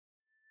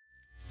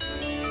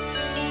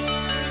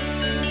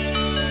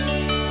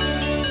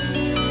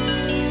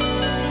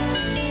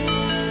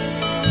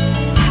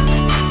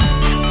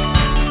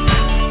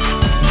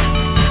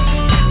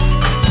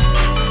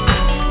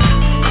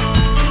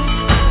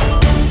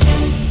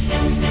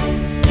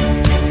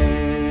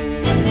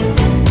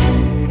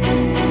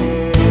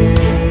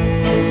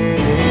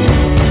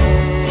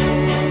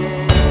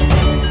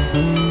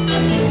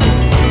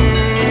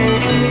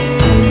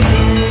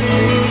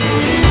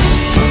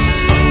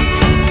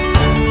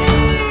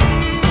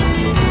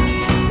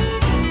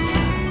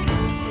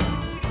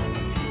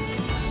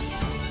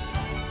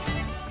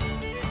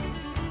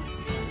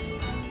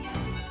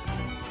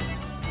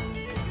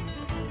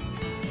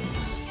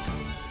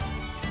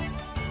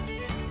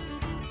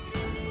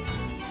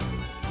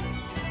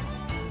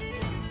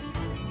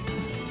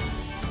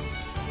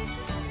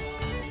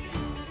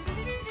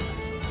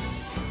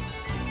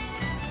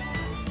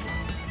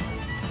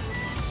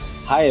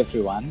Hi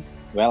everyone,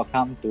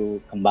 welcome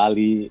to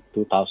Kembali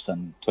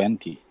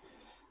 2020,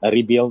 a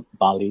Rebuild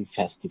Bali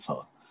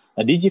Festival,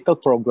 a digital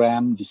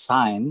program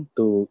designed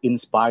to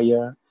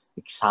inspire,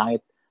 excite,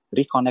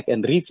 reconnect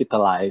and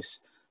revitalize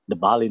the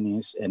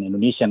Balinese and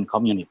Indonesian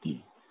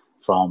community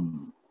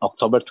from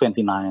October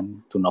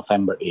 29 to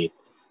November 8,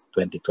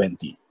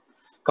 2020.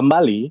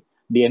 Kembali,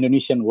 the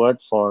Indonesian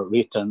word for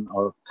return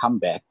or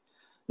comeback,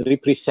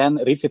 represent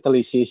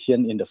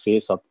revitalization in the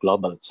face of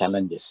global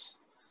challenges.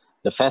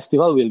 The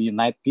festival will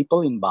unite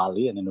people in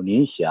Bali and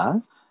Indonesia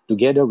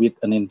together with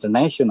an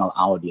international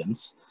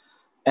audience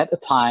at a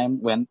time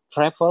when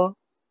travel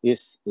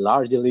is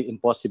largely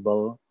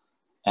impossible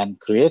and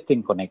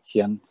creating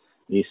connection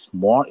is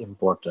more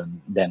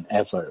important than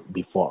ever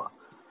before.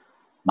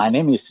 My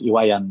name is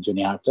Iwayan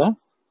Juniarta.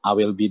 I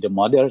will be the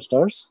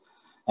moderators,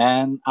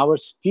 and our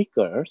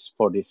speakers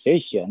for these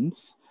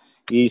sessions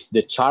is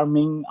the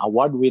charming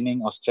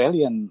award-winning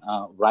Australian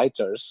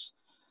writers,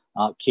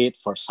 Kate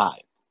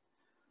Forsyth.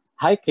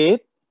 Hi,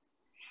 Kate.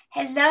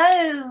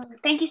 Hello.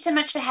 Thank you so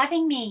much for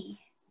having me.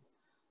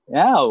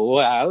 Yeah,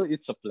 well,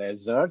 it's a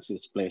pleasure. It's a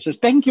pleasure.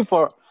 Thank you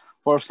for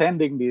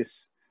sending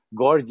this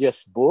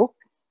gorgeous book.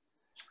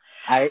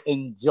 I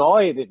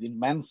enjoyed it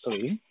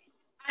immensely.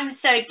 I'm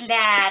so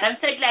glad. I'm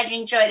so glad you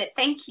enjoyed it.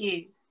 Thank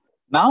you.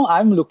 Now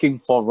I'm looking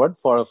forward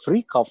for a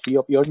free copy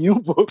of your new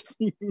book.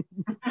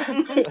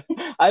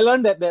 I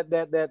learned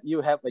that you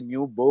have a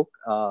new book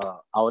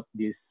out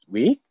this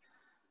week.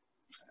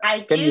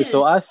 Can you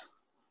show us?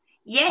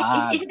 Yes,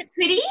 isn't it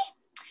pretty?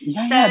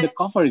 Yeah, the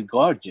cover is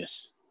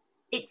gorgeous.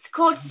 It's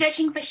called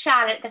Searching for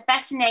Charlotte, the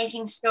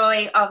fascinating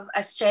story of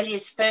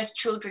Australia's first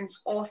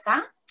children's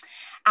author.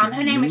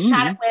 Her name is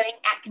Charlotte Waring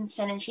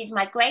Atkinson, and she's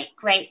my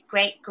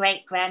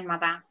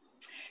great-great-great-great-grandmother.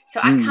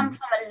 So I come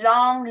from a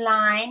long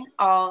line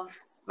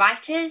of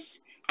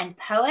writers and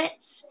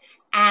poets,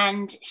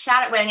 and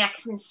Charlotte Waring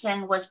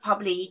Atkinson was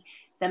probably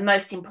the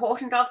most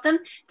important of them.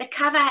 The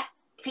cover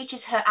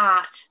features her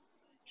art.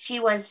 She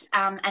was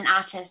an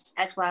artist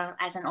as well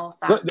as an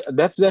author.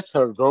 That's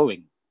her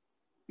drawing.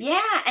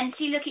 Yeah, and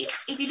see, look,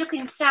 if you look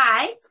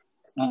inside,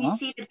 you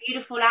see the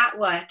beautiful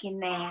artwork in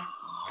there.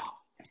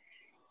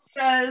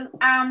 So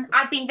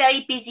I've been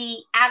very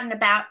busy out and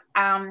about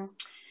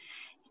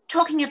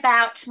talking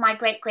about my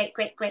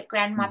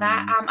great-great-great-great-grandmother.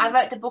 I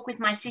wrote the book with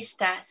my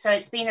sister, so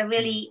it's been a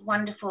really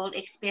wonderful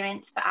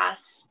experience for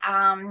us.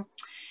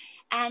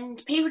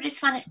 And people just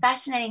find it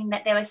fascinating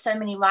that there are so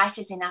many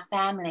writers in our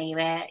family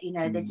where, you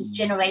know, there's just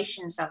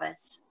generations of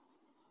us.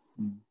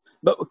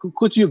 But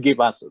could you give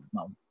us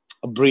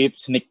a brief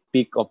sneak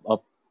peek of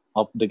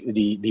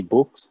the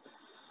books?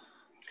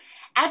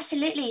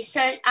 Absolutely.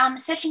 So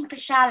Searching for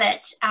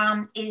Charlotte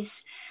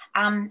is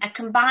a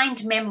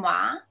combined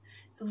memoir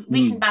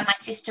written by my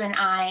sister and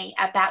I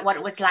about what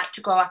it was like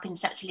to grow up in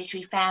such a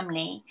literary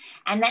family.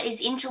 And that is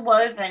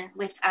interwoven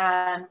with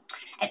an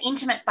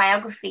intimate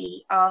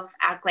biography of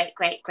our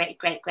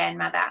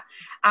great-great-great-great-grandmother.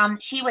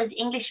 She was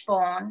English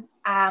born.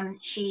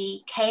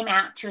 She came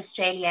out to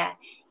Australia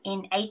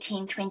in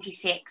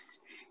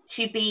 1826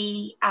 to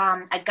be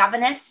a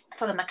governess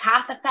for the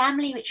MacArthur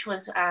family, which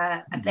was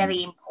a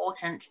very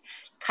important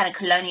kind of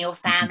colonial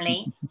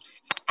family.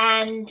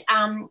 And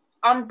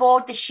on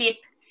board the ship,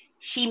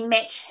 she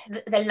met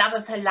the love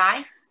of her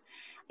life.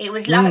 It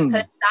was love at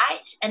first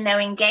sight, and they were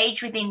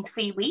engaged within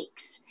 3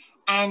 weeks,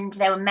 and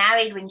they were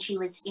married when she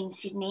was in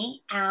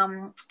Sydney,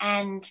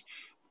 and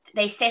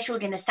they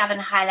settled in the Southern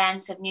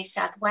Highlands of New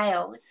South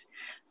Wales.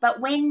 But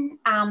when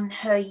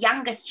her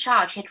youngest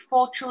child, she had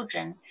 4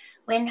 children,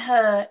 when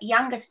her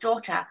youngest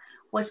daughter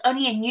was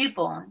only a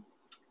newborn,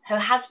 her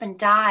husband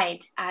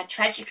died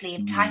tragically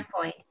of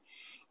typhoid,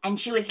 and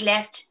she was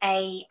left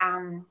a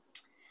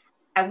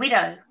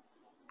widow.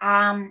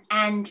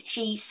 And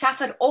she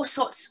suffered all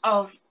sorts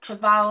of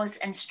travails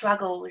and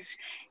struggles,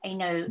 you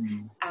know,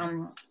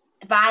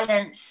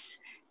 violence,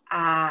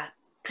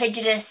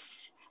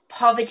 prejudice,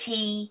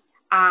 poverty,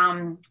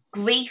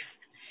 grief.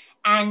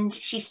 And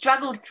she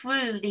struggled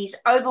through these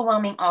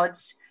overwhelming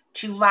odds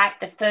to write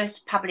the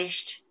first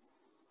published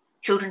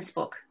children's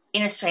book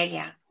in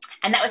Australia.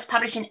 And that was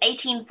published in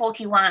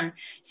 1841.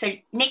 So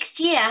next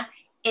year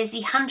is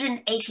the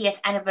 180th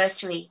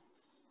anniversary.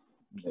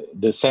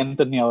 The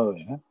centennial,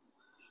 yeah?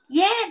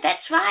 Yeah,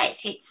 that's right.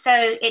 It's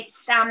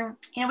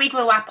you know, we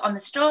grew up on the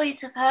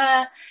stories of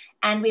her,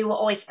 and we were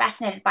always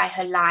fascinated by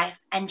her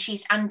life, and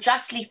she's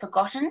unjustly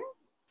forgotten.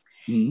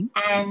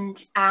 And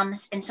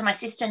so my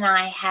sister and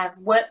I have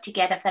worked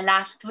together for the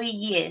last 3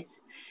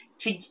 years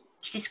to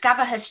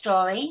discover her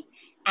story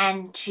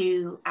and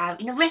to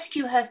you know,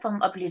 rescue her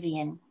from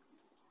oblivion.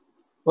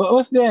 Well,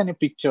 was there any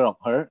picture of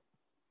her,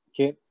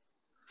 Kate?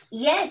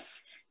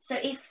 Yes. So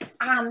if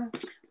one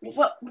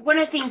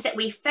of the things that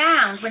we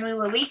found when we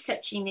were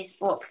researching this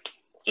book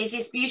is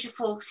this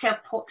beautiful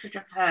self-portrait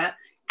of her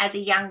as a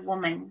young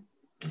woman.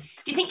 Do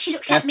you think she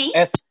looks like me?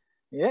 As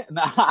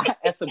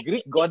a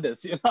Greek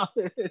goddess, you know.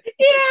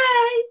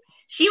 Yeah,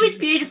 she was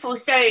beautiful.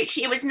 So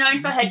she was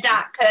known for her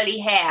dark curly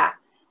hair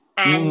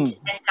and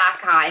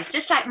dark eyes,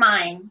 just like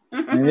mine.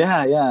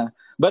 Yeah.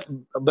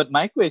 But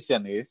my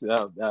question is,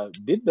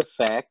 did the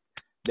fact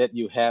that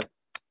you have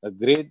a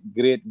great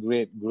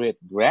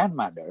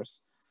grandmothers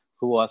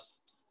who was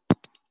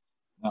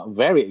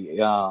very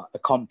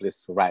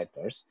accomplished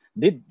writers,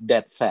 did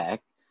that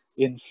fact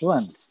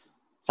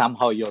influence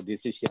somehow your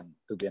decision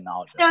to be an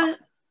author? So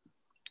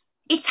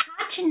it's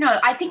hard to know.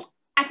 I think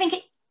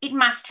it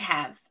must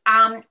have.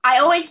 I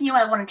always knew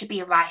I wanted to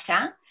be a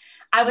writer.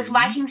 I was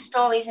writing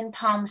stories and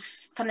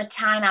poems from the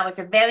time I was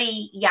a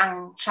very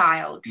young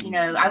child. You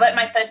know, I wrote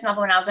my first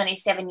novel when I was only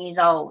 7 years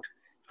old,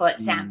 for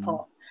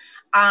example.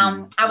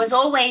 I was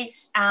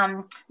always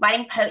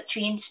writing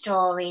poetry and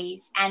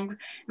stories, and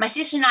my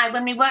sister and I,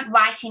 when we weren't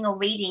writing or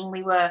reading,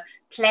 we were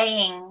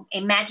playing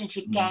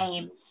imaginative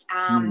games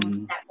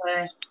that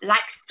were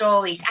like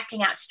stories,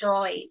 acting out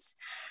stories.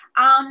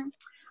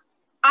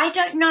 I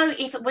don't know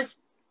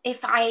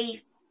if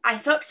I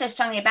felt so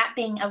strongly about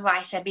being a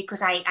writer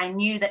because I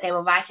knew that there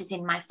were writers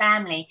in my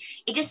family.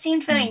 It just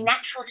seemed very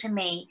natural to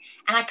me,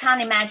 and I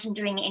can't imagine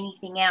doing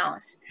anything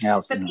else.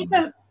 But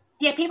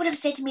people have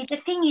said to me, the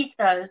thing is,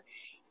 though,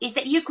 is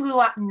that you grew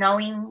up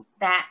knowing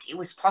that it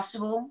was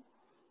possible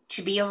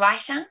to be a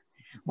writer.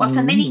 Well,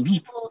 for many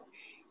people,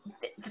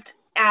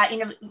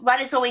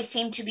 writers always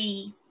seem to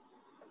be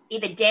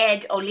either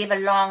dead or live a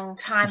long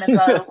time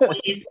ago or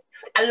live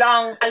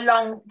a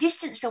long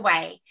distance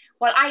away.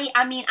 Well,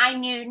 I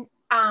knew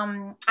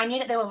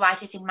that there were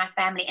writers in my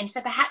family, and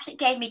so perhaps it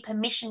gave me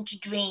permission to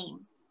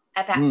dream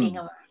about being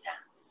a writer.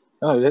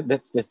 Oh,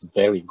 that's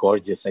very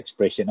gorgeous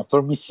expression, a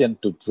permission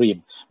to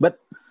dream. But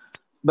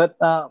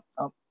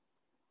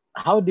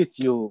how did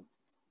you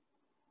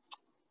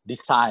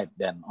decide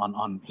then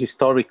on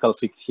historical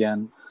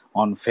fiction,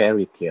 on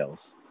fairy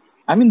tales?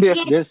 I mean,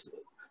 there's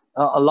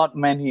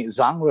many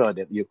genre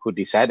that you could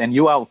decide, and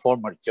you are a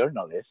former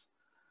journalist.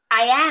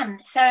 I am.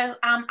 So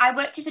I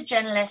worked as a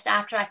journalist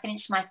after I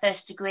finished my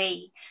first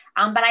degree,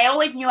 but I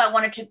always knew I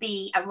wanted to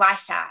be a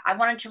writer. I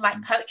wanted to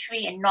write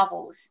poetry and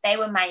novels. They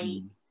were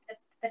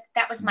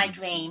that was my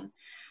dream.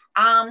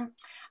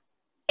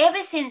 Ever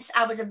since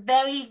I was a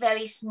very,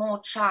 very small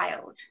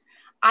child,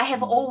 I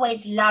have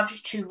always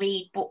loved to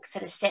read books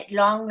that are set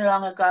long,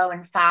 long ago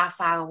and far,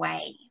 far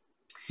away.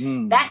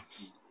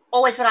 That's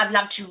always what I've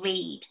loved to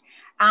read.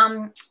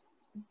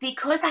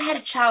 Because I had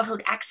a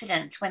childhood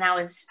accident when I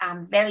was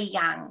very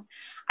young,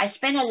 I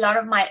spent a lot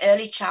of my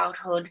early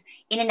childhood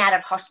in and out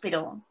of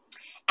hospital.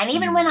 And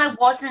even when I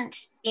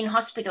wasn't in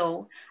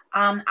hospital,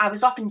 I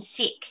was often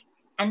sick.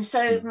 And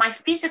so my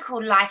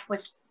physical life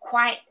was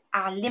quite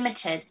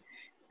limited,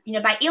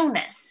 by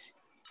illness.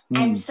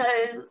 And so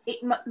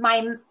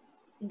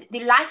the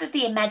life of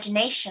the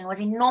imagination was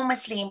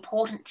enormously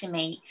important to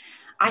me.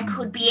 I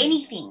could be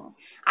anything.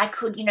 I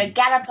could,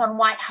 gallop on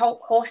white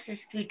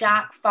horses through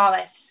dark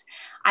forests.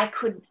 I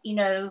could,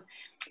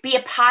 be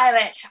a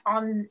pirate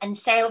and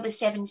sail the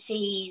seven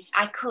seas.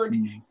 I could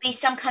be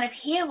some kind of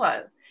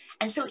hero.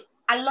 And so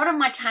a lot of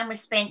my time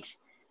was spent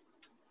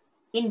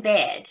in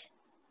bed,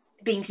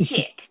 being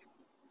sick,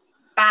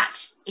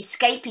 but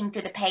escaping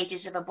through the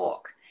pages of a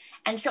book.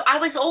 And so I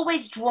was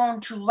always drawn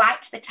to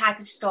write the type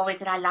of stories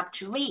that I love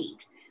to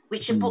read,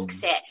 which are books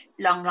set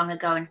long, long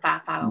ago and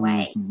far, far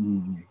away.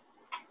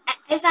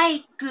 As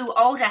I grew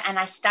older and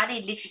I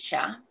studied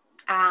literature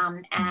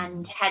and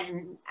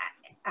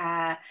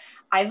I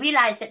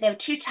realized that there were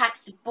two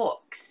types of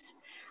books.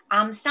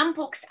 Some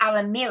books are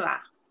a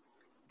mirror,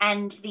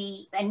 and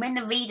when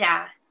the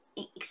reader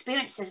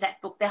experiences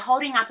that book, they're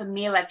holding up a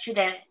mirror to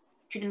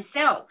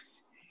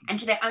themselves and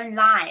to their own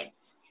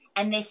lives,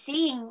 and they're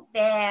seeing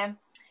their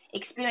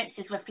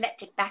experiences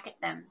reflected back at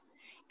them.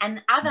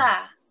 And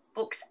other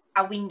books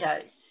are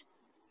windows.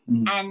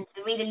 And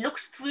the reader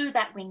looks through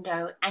that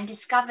window and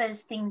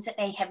discovers things that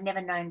they have never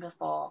known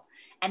before,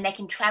 and they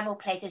can travel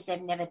places they've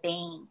never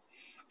been.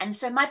 And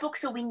so my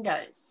books are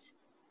windows,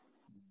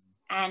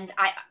 and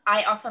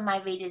I offer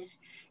my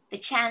readers the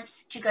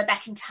chance to go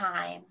back in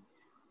time,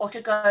 or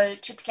to go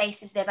to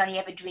places they've only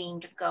ever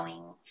dreamed of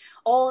going,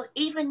 or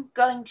even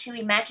going to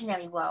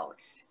imaginary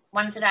worlds,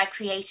 ones that I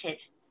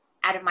created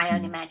out of my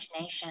own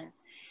imagination.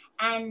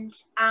 And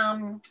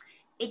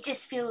it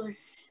just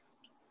feels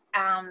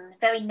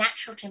very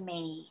natural to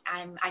me.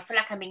 I feel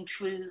like I'm being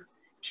true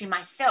to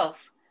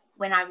myself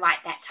when I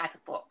write that type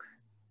of book.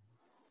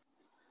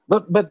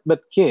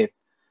 But Kate,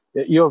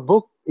 your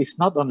book is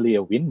not only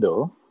a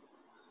window.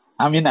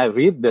 I mean, I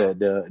read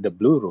the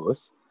Blue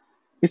Rose.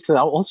 It's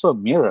also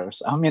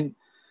mirrors. I mean,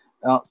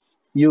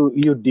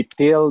 you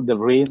detail the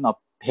reign of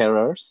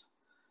terrors,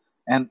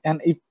 and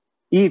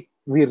if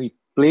we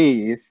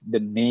replace the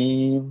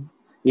name,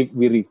 if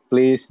we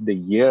replace the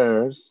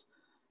years,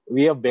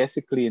 we are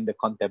basically in the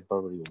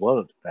contemporary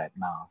world right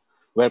now,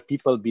 where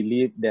people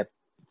believe that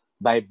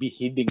by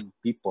beheading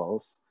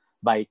peoples,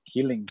 by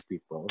killing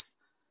peoples,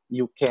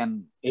 you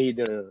can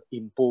either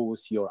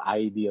impose your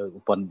idea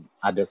upon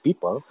other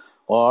people,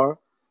 or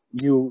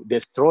you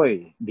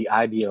destroy the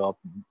idea of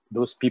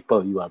those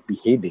people you are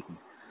beheading.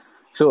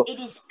 So it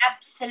is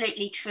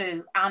absolutely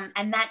true.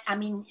 And that, I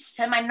mean,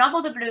 so my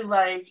novel, The Blue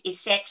Rose, is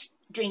set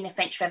during the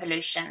French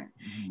Revolution,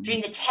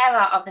 during the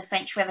terror of the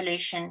French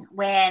Revolution,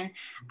 when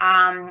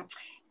there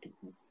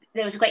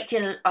was a great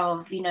deal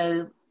of, you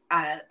know,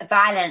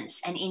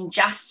 violence and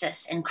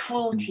injustice and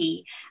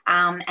cruelty,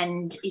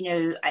 and, you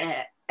know,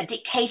 a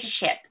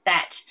dictatorship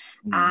that,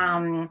 you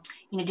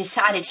know,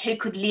 decided who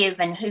could live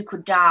and who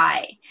could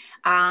die.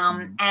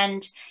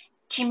 And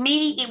to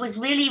me, it was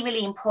really,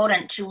 really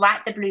important to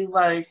write The Blue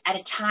Rose at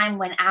a time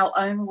when our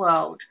own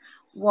world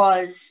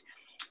was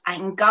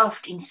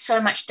engulfed in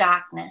so much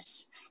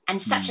darkness and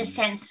such a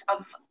sense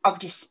of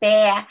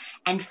despair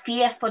and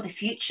fear for the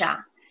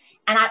future.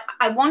 And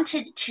I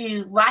wanted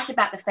to write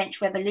about the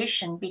French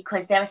Revolution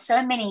because there are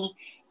so many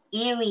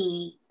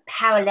eerie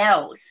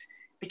parallels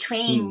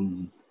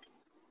between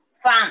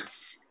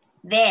France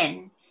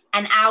then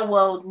and our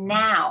world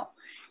now.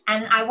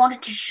 And I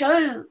wanted to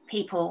show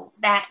people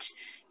that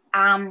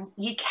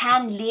you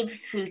can live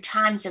through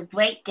times of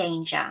great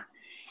danger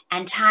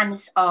and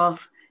times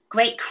of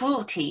great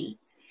cruelty,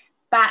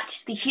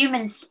 but the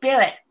human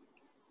spirit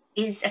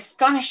is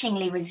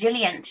astonishingly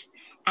resilient,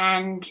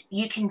 and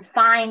you can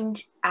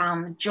find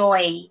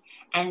joy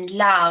and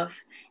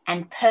love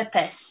and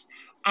purpose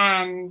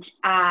and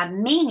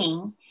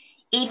meaning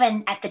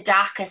even at the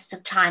darkest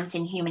of times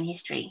in human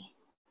history.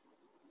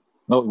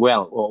 Oh,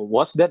 well,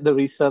 was that the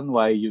reason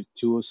why you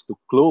choose to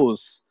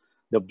close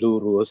The Blue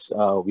Rose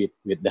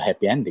with the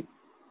happy ending?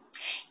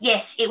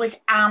 Yes, it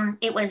was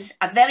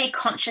a very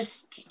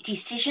conscious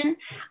decision.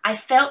 I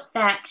felt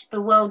that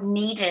the world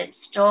needed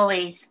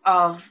stories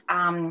of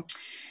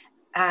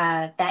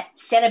that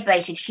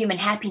celebrated human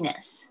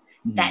happiness,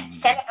 that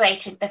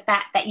celebrated the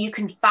fact that you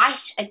can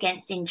fight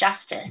against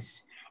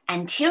injustice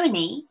and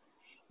tyranny.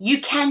 You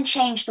can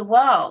change the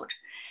world.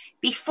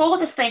 Before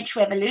the French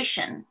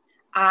Revolution,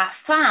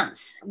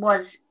 France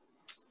was,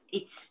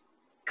 its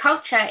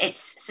culture,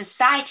 its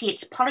society,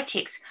 its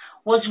politics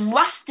was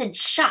rusted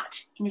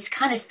shut in this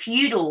kind of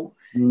feudal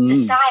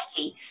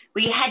society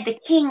where you had the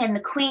king and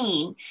the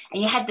queen,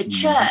 and you had the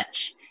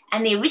church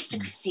and the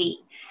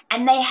aristocracy,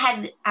 and they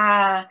had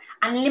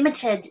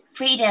unlimited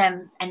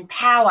freedom and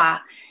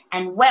power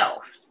and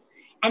wealth.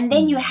 And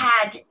then you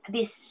had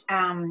this,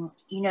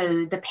 you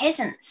know, the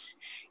peasants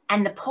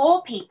and the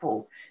poor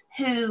people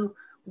who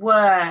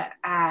were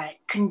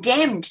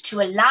condemned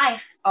to a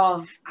life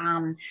of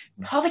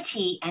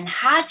poverty and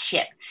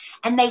hardship,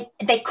 and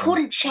they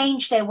couldn't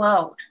change their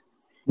world.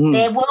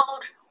 Their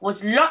world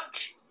was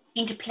locked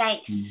into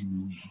place,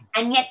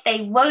 and yet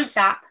they rose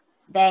up,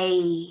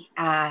 they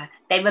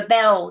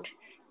rebelled,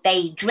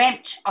 they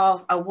dreamt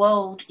of a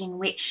world in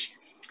which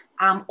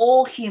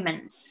all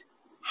humans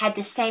had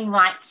the same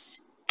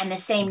rights and the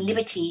same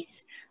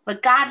liberties,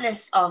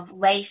 regardless of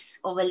race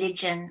or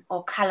religion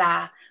or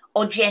color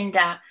or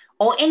gender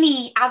or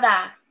any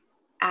other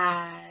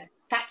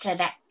factor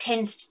that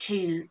tends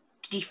to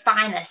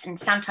define us and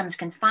sometimes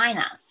confine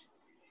us.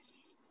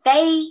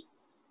 They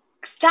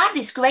started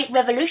this great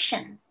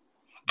revolution,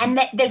 and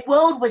that the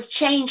world was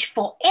changed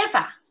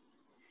forever.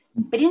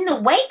 But in the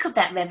wake of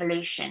that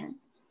revolution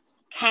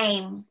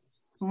came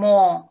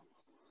more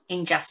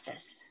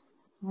injustice,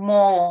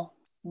 more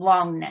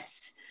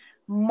wrongness,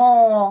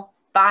 more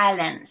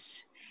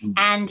violence.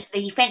 And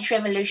the French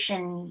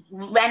Revolution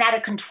ran out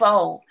of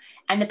control,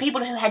 and the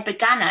people who had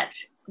begun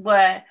it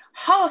were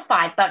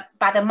horrified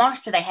by the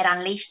monster they had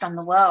unleashed on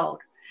the world.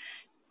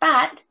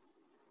 But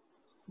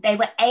they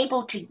were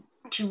able to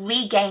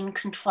regain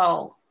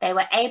control. They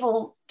were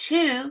able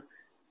to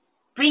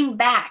bring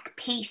back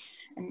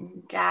peace,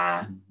 and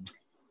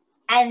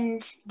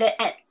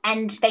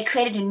they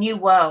created a new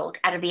world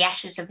out of the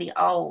ashes of the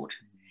old.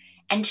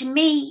 And to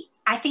me,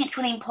 I think it's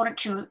really important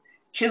to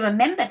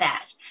remember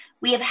that.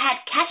 We have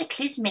had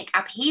cataclysmic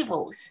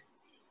upheavals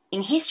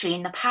in history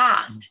in the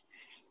past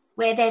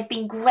where there have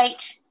been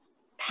great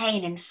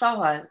pain and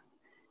sorrow,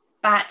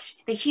 but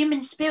the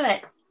human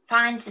spirit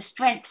finds the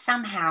strength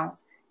somehow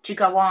to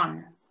go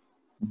on.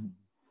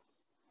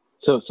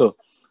 So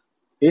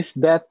is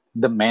that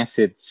the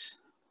message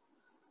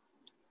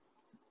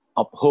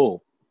of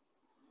hope,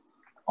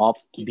 of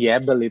the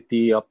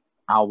ability of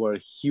our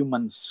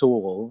human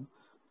soul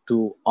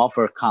to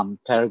overcome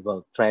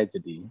terrible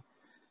tragedy,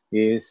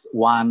 is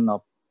one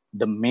of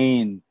the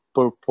main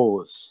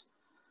purpose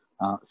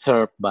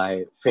served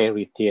by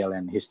fairy tale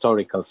and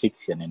historical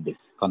fiction in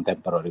this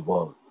contemporary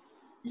world?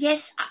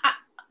 Yes,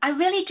 I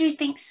really do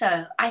think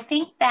so. I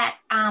think that,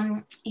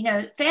 you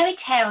know, fairy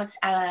tales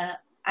are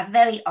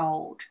very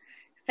old.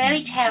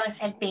 Fairy tales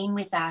have been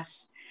with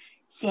us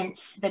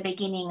since the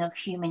beginning of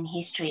human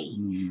history.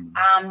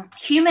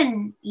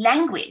 Human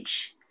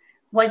language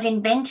was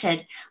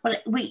invented, well,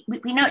 we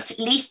know it's at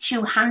least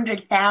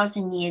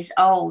 200,000 years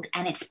old,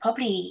 and it's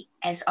probably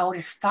as old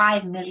as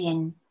 5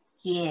 million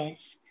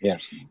years.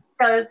 Yes.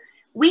 So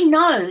we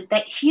know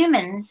that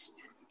humans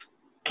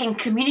can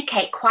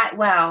communicate quite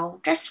well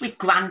just with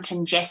grunt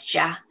and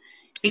gesture,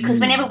 because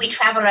whenever we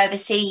travel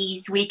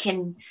overseas, we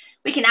can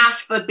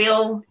ask for a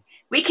bill,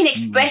 we can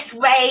express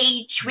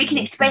rage, we can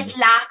express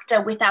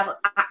laughter with our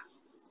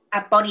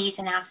our bodies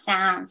and our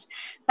sounds.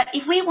 But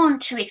if we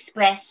want to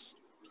express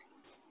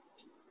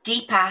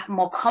deeper,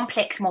 more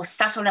complex, more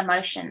subtle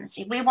emotions,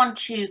 if we want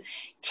to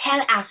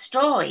tell our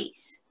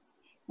stories,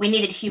 we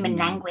needed human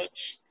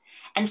language.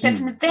 And so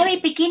from the very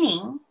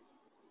beginning,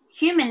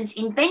 humans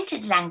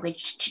invented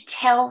language to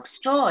tell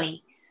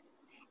stories.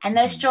 And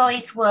those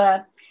stories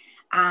were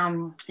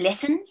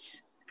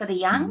lessons for the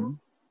young.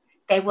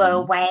 They were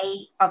a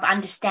way of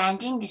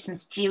understanding this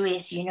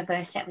mysterious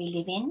universe that we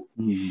live in.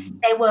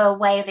 They were a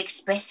way of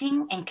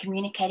expressing and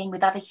communicating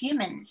with other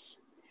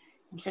humans.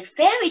 And so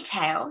fairy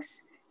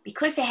tales,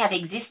 because they have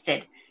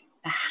existed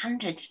for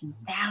hundreds and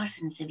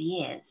thousands of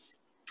years,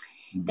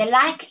 they're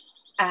like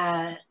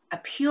a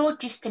pure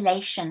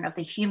distillation of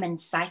the human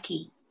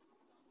psyche.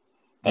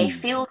 They're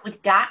filled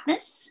with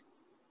darkness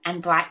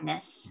and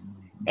brightness.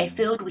 They're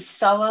filled with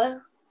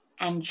sorrow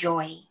and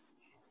joy,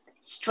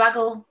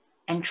 struggle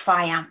and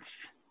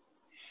triumph.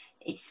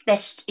 It's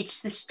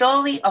the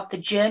story of the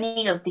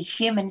journey of the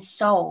human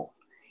soul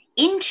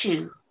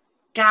into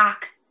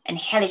dark and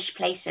hellish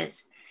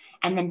places,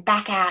 and then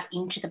back out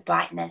into the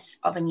brightness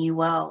of a new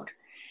world.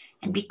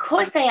 And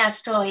because they are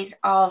stories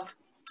of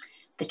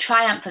the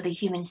triumph of the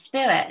human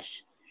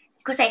spirit,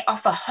 because they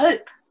offer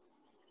hope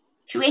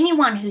to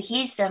anyone who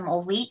hears them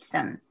or reads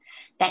them,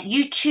 that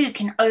you too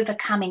can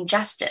overcome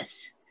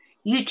injustice,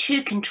 you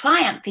too can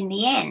triumph in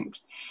the end.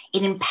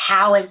 It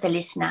empowers the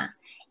listener.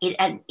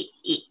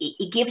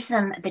 It gives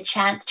them the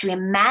chance to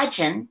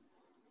imagine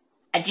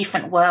a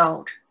different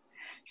world.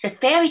 So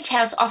fairy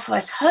tales offer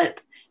us hope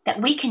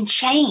that we can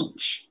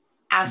change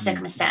our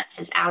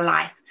circumstances, our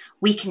life.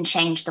 We can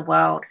change the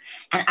world.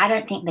 And I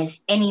don't think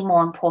there's any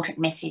more important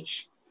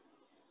message.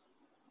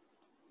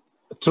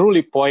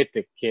 Truly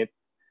poetic, Kate.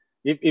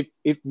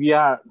 If we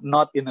are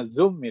not in a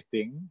Zoom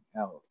meeting,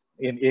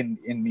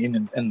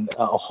 in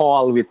a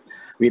hall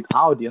with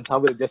audience, I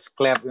will just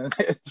clap.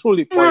 It's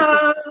truly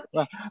poetic.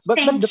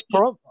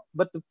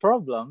 But the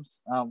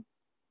problems,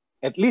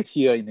 at least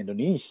here in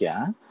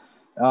Indonesia,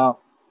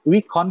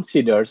 we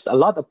consider, a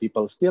lot of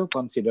people still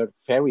consider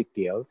fairy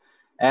tale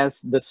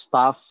as the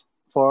stuff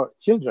for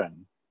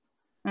children,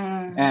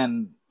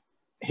 and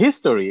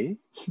history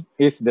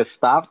is the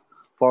stuff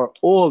for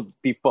old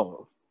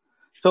people.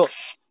 So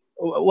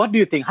what do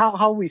you think?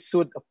 How we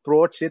should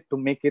approach it to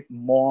make it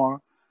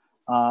more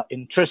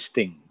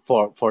interesting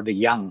for the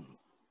young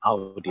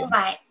audience? All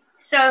right.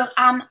 So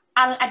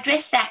I'll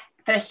address that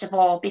first of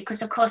all,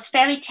 because of course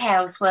fairy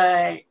tales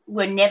were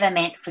never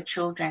meant for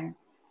children.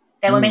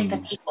 They were meant for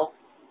people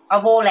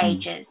of all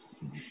ages.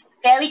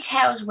 Fairy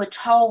tales were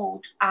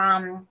told,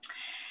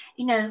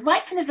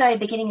 right from the very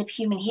beginning of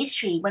human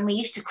history, when we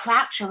used to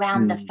crouch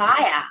around the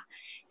fire,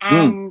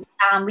 and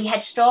we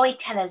had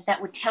storytellers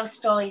that would tell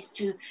stories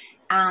to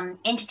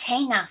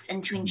entertain us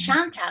and to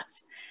enchant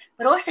us,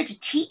 but also to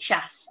teach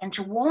us and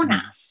to warn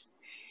us.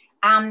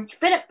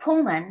 Philip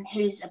Pullman,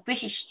 who's a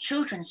British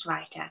children's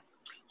writer,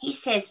 he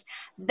says,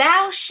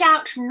 "Thou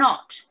shalt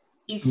not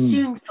is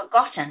soon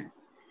forgotten,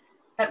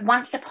 but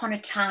once upon a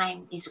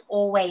time is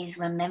always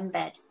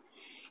remembered."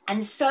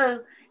 And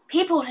so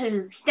people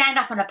who stand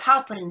up on a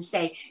pulpit and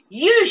say,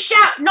 "You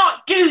shall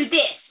not do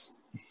this,"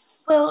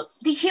 well,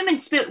 the human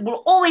spirit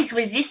will always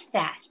resist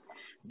that.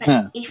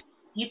 But if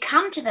you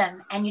come to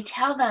them and you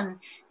tell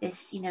them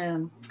this,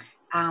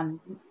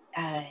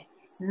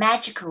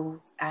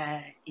 magical,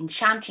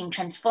 enchanting,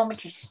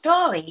 transformative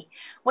story,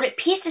 well, it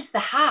pierces the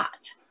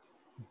heart.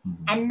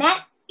 And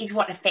that is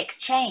what affects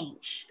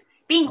change.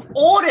 Being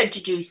ordered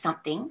to do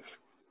something,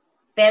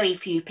 very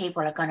few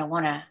people are going to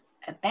want to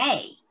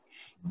obey.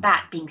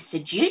 But being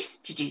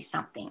seduced to do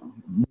something,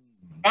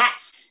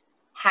 that's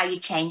how you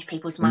change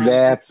people's minds.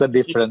 That's a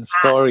different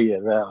story.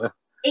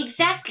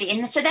 Exactly.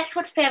 And so that's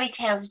what fairy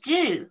tales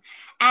do.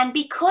 And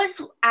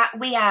because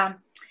we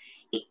are,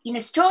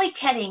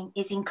 storytelling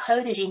is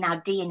encoded in our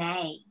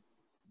DNA.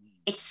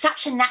 It's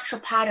such a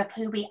natural part of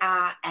who we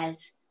are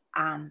as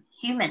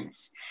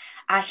humans.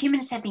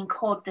 Humans have been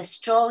called the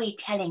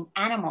storytelling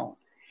animal.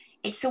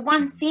 It's the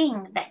one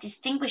thing that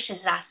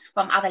distinguishes us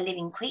from other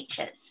living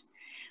creatures.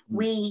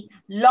 We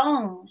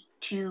long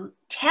to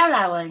tell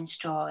our own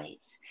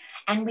stories,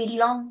 and we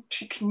long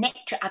to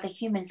connect to other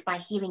humans by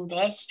hearing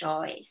their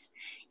stories.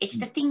 It's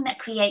the thing that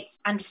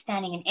creates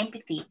understanding and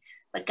empathy,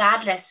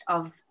 regardless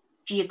of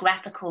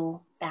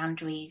geographical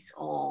boundaries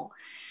or,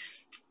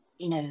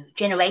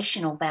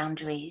 generational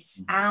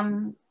boundaries.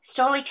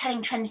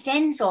 Storytelling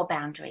transcends all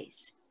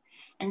boundaries.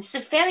 And so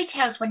fairy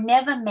tales were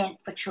never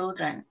meant for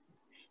children.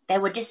 They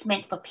were just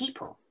meant for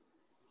people,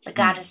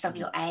 regardless of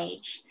your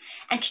age.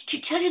 And to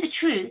tell you the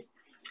truth,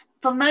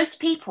 for most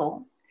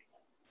people,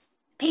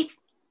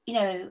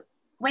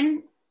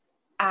 when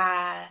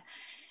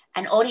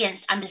an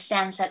audience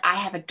understands that I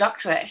have a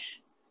doctorate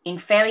in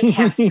fairy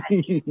tale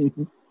studies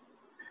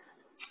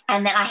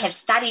and that I have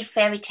studied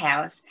fairy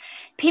tales,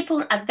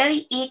 people are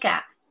very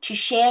eager to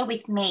share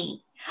with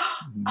me,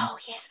 "Oh,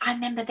 yes, I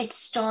remember this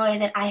story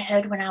that I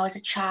heard when I was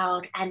a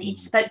child, and it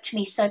spoke to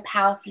me so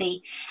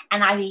powerfully,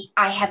 and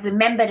I have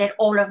remembered it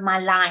all of my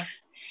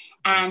life,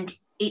 and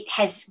it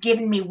has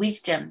given me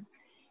wisdom."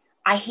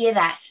 I hear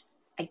that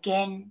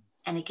again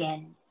and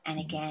again and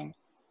again.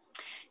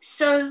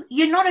 So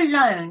you're not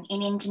alone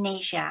in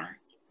Indonesia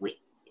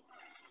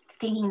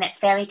thinking that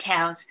fairy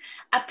tales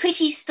are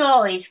pretty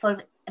stories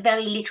for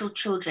very little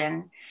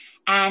children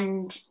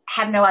and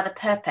have no other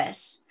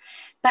purpose.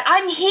 But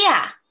I'm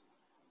here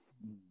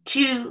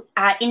to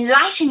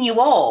enlighten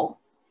you all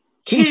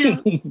to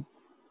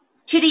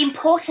the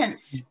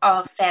importance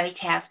of fairy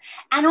tales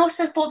and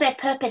also for their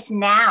purpose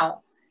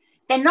now.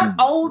 They're not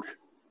old,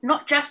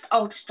 not just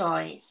old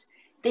stories.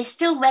 They're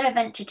still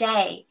relevant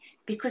today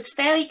because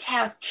fairy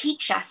tales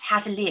teach us how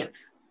to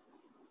live.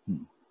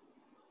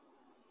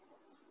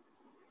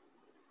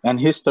 And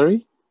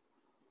history?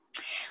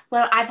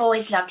 Well, I've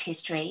always loved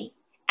history,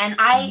 and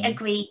I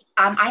agree.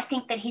 I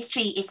think that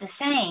history is the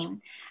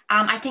same.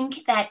 I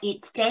think that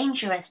it's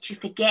dangerous to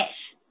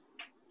forget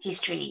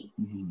history.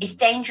 It's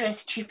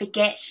dangerous to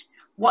forget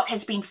what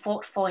has been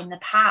fought for in the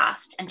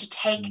past and to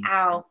take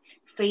our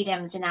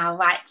freedoms and our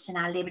rights and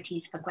our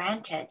liberties for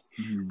granted.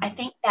 I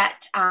think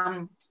that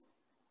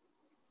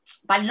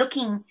by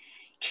looking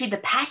to the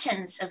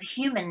patterns of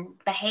human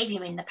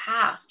behavior in the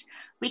past,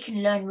 we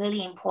can learn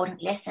really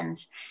important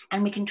lessons,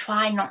 and we can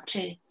try not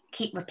to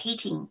keep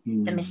repeating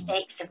the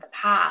mistakes of the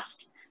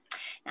past.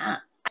 A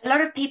lot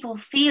of people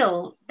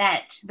feel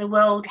that the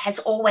world has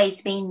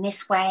always been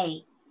this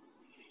way,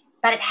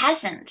 but it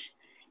hasn't.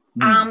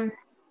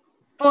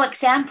 For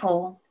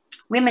example,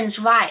 women's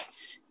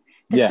rights.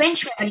 The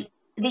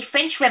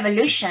French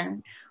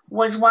Revolution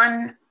was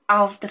one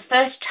of the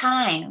first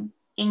time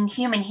in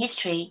human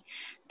history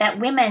that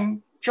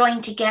women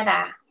joined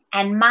together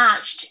and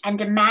marched and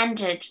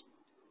demanded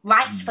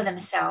rights for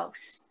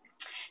themselves.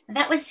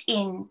 That was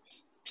in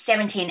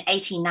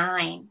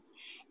 1789,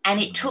 and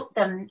it took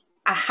them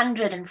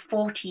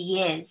 140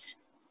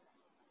 years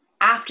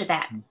after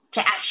that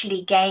to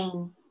actually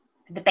gain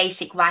the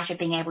basic right of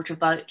being able to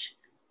vote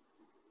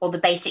or the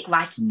basic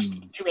right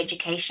to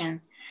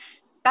education.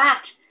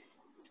 But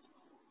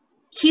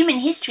human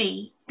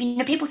history,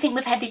 people think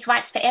we've had these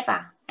rights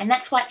forever, and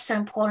that's why it's so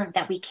important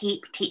that we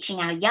keep teaching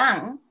our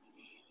young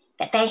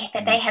that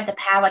they have the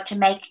power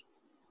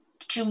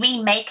to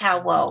remake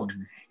our world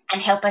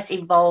and help us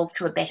evolve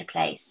to a better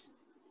place.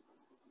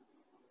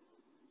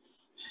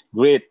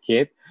 Great,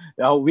 Kate.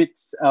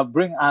 Which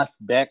bring us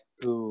back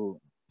to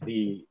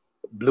the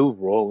Blue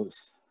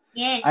Rose.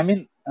 Yes. I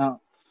mean,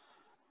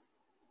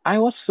 I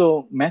was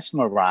so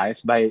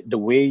mesmerized by the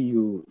way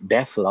you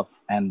develop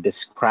and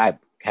describe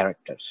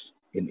characters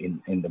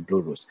in the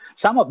Blue Rose.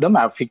 Some of them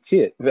are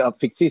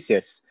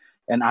fictitious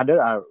and others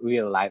are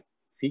real-life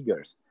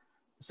figures,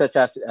 such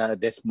as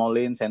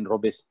Desmoulins and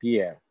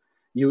Robespierre.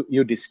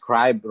 You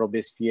describe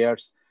Robespierre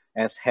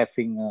as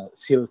having a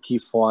silky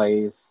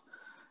voice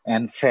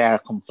and fair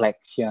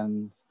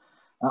complexions.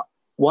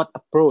 What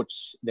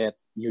approach that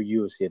you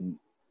use in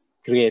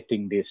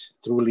creating these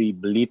truly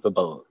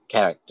believable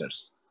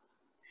characters?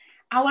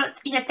 Well,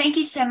 thank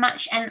you so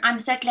much, and I'm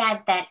so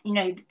glad that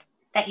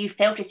that you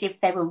felt as if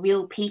they were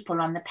real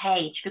people on the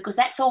page, because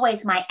that's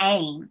always my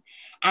aim.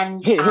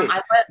 And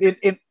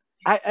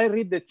I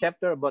read the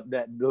chapter about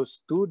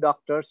those two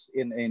doctors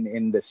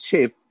in the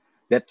ship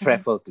that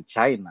travel to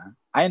China.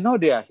 I know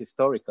they are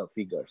historical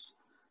figures,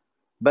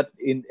 but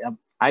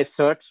I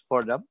searched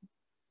for them.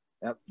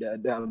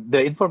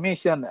 The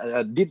information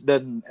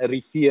didn't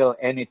reveal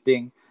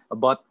anything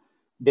about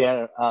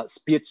their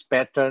speech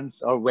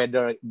patterns or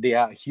whether they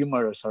are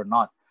humorous or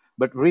not.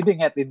 But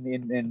reading it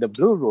in the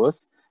Blue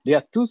Rose, they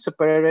are two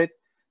separate,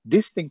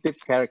 distinctive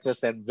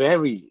characters and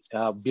very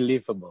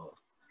believable.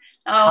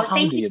 Oh,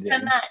 thank you so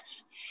much.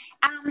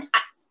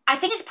 I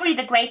think it's probably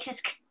the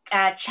greatest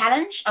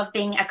challenge of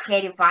being a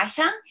creative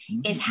writer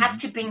is how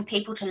to bring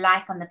people to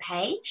life on the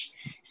page.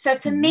 So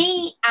for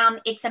me,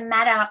 it's a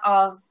matter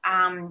of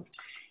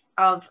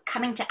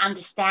coming to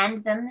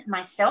understand them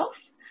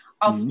myself,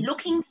 of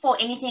looking for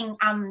anything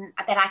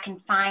that I can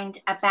find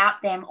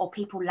about them or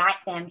people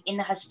like them in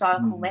the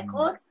historical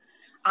record.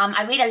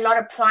 I read a lot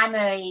of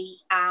primary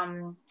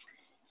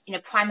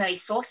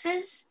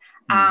sources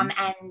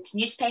and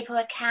newspaper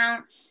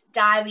accounts,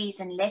 diaries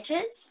and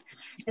letters.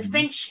 The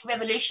French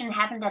Revolution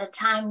happened at a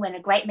time when a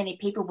great many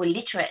people were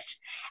literate.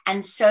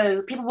 And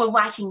so people were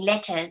writing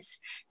letters,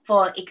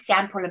 for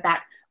example,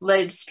 about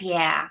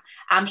Robespierre.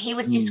 He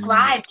was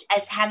described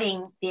as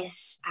having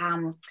this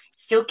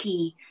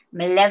silky,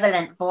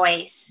 malevolent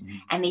voice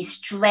and these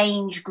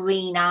strange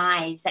green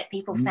eyes that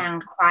people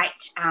found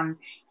quite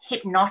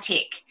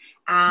hypnotic.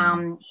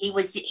 He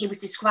was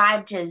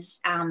described as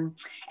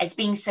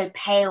being so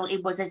pale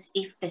it was as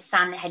if the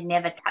sun had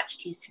never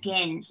touched his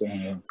skin.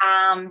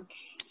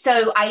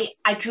 So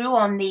I drew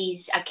on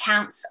these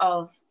accounts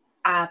of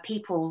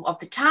people of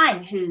the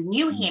time who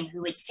knew him,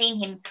 who had seen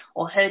him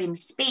or heard him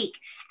speak,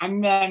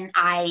 and then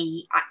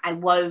I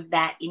wove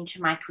that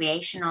into my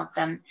creation of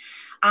them.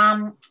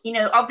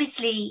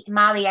 Obviously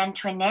Marie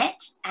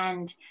Antoinette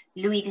and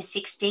Louis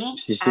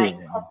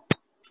XVI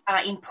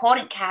are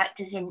important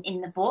characters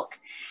in the book,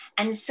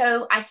 and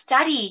so I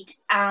studied.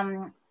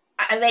 I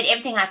read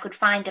everything I could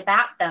find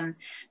about them,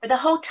 but the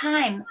whole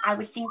time I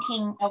was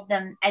thinking of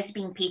them as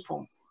being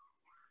people.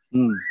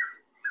 Mm.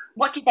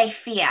 What did they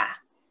fear?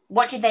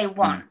 What did they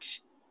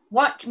want?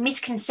 What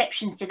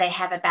misconceptions did they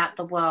have about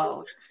the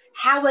world?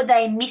 How were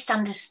they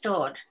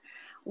misunderstood?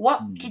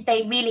 What did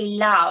they really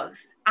love?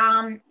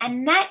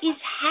 And that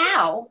is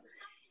how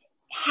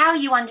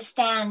you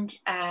understand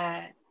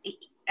character.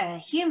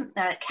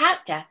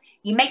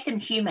 You make them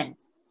human,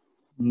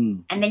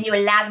 and then you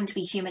allow them to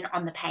be human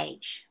on the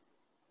page.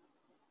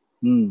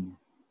 And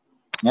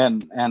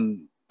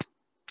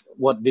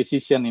what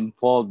decision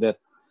involved that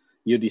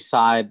you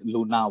decide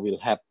Luna will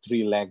have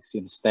 3 legs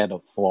instead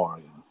of 4?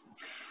 You know?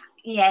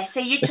 Yeah, so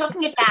you're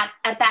talking about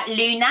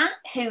Luna,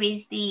 who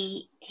is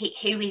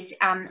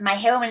my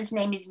heroine's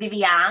name is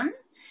Viviane,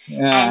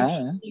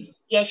 and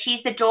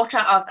she's the daughter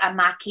of a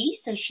marquis,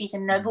 so she's a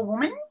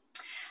noblewoman.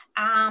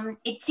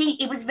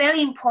 It was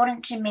very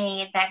important to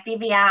me that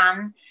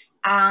Viviane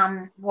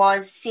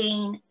was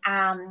seen,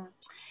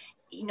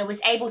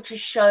 was able to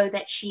show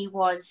that she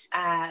was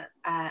a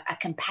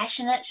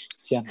compassionate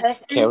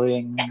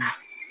person,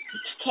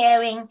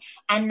 caring,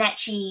 and that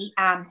she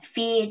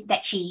feared,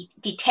 that she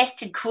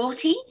detested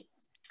cruelty.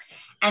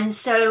 And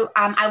so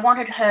I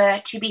wanted her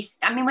to be,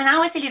 when I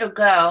was a little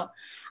girl,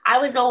 I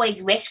was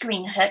always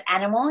rescuing hurt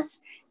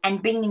animals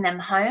and bringing them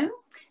home.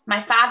 My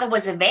father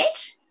was a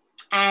vet,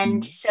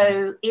 and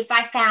so if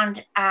I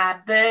found a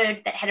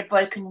bird that had a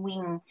broken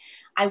wing,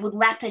 I would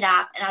wrap it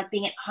up and I'd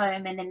bring it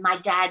home, and then my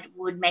dad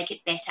would make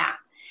it better.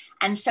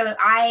 And so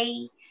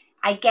I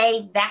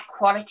gave that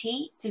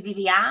quality to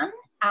Viviane.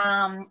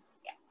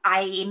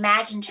 I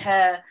imagined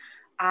her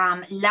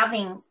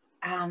loving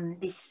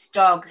this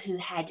dog who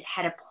had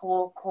a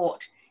paw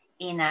caught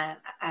in a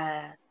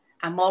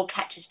mole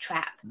catcher's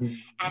trap,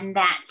 and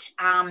that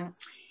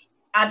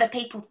other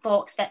people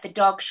thought that the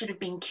dog should have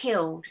been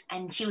killed,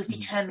 and she was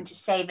determined to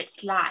save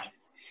its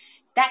life.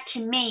 That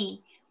to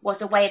me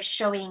was a way of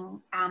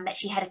showing that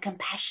she had a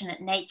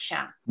compassionate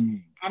nature,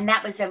 and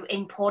that was an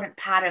important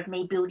part of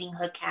me building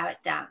her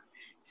character.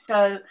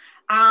 So,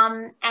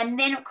 and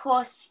then of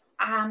course,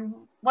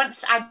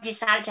 once I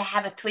decided to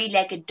have a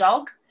 3-legged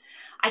dog,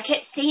 I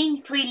kept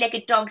seeing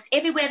 3-legged dogs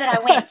everywhere that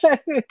I went.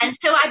 And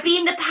so I'd be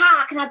in the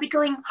park and I'd be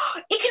going,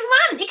 oh, it can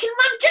run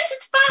just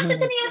as fast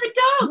as any other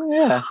dog.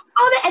 Yeah.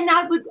 And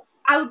I would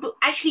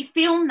actually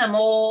film them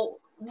or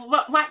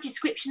write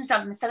descriptions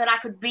of them so that I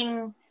could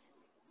bring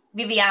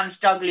Viviane's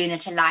dog Luna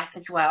to life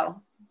as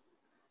well.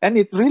 And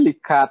it really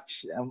caught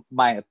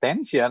my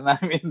attention. I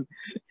mean,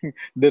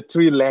 the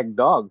 3-legged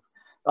dog.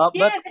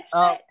 That's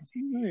right.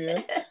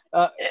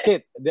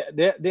 Kate,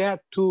 there are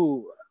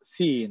 2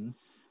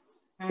 scenes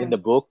in the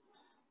book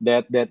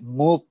that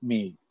moved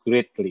me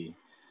greatly.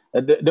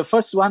 The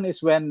first one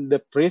is when the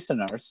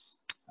prisoners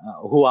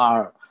who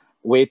are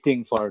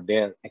waiting for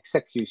their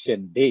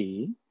execution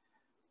day,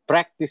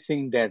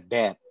 practicing their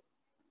death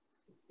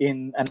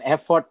in an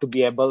effort to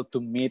be able to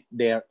meet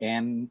their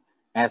end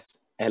as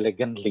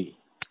elegantly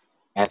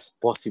as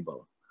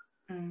possible.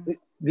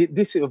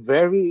 This is a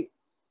very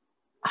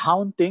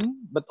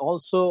haunting but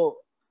also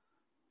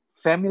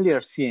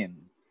familiar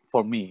scene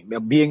for me.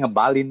 Being a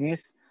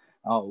Balinese,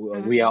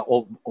 we are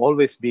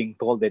always being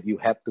told that you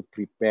have to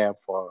prepare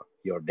for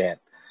your death.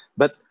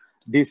 But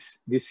this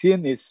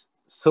scene is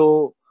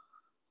so,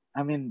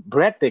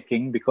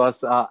 breathtaking,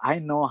 because I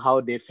know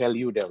how they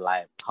value their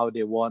life, how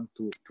they want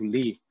to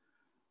live.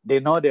 They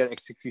know their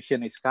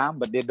execution is come,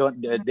 but they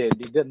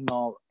didn't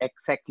know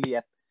exactly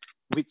at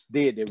which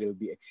day they will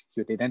be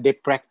executed, and they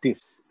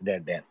practice their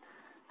death.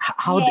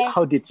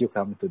 How did you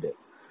come to that?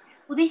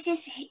 Well, this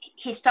is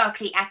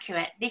historically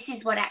accurate. This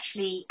is what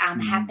actually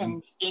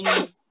happened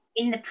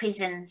in the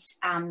prisons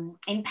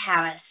in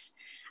Paris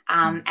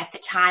at the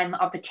time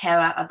of the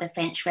terror of the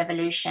French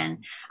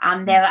Revolution.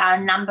 There are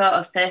a number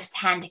of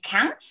first-hand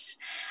accounts,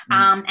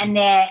 and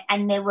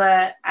there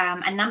were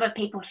a number of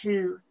people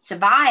who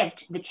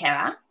survived the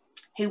terror,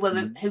 who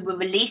were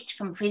released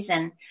from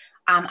prison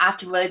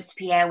after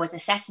Robespierre was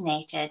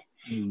assassinated,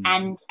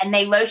 and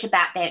they wrote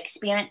about their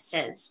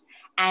experiences.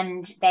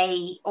 And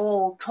they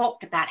all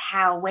talked about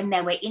how when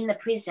they were in the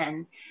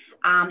prison,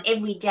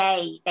 every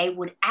day they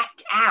would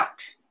act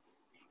out.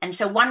 And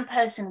so one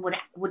person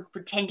would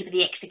pretend to be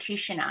the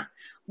executioner.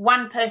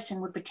 One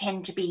person would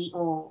pretend to be,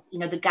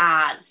 the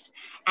guards.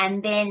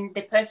 And then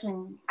the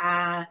person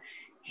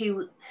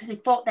who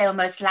thought they were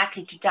most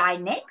likely to die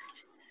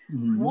next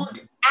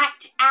would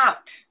act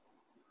out,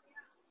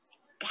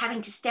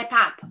 having to step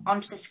up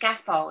onto the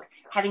scaffold,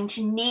 having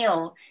to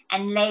kneel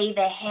and lay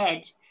their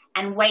head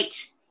and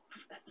wait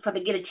for the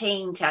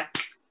guillotine to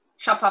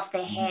chop off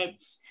their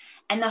heads.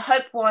 And the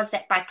hope was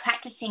that by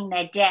practicing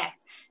their death,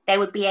 they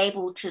would be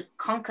able to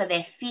conquer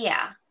their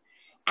fear,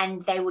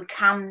 and they would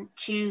come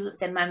to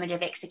the moment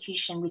of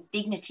execution with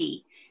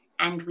dignity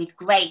and with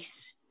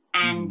grace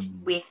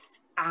and with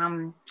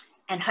and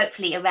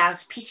hopefully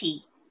arouse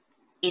pity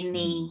in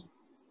the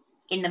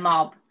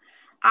mob.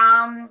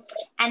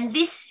 And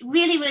this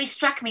really, really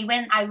struck me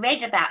when I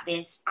read about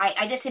this.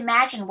 I just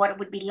imagined what it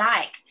would be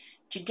like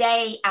to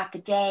day after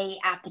day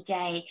after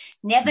day,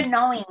 never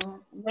knowing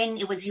when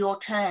it was your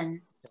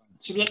turn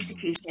to be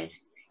executed.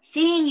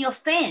 seeing your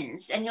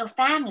friends and your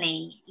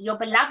family, your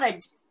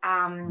beloved,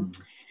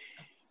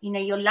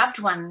 your loved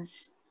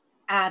ones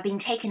being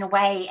taken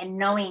away and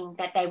knowing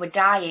that they were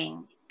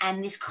dying,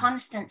 and this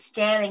constant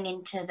staring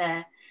into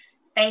the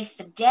face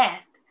of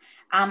death,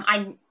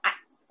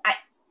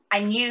 I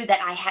knew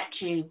that I had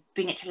to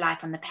bring it to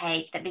life on the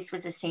page, that this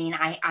was a scene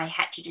I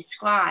had to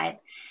describe.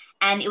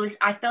 And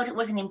I felt it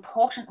was an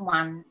important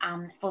one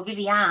for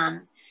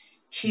Viviane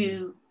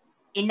to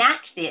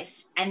enact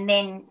this, and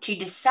then to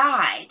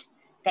decide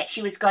that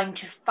she was going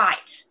to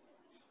fight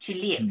to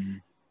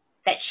live,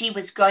 that she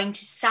was going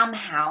to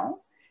somehow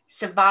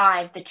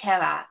survive the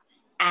terror.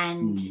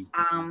 And,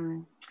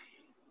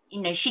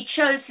 she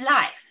chose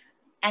life.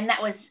 And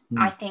that was,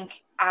 I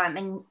think, a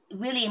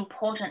really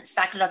important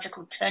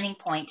psychological turning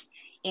point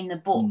in the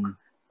book,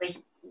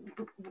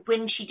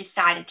 when she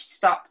decided to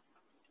stop,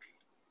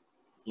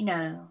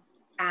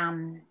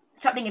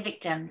 stop being a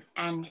victim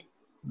and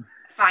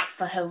fight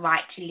for her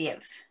right to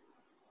live.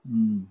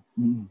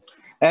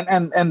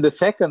 And the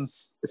second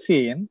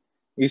scene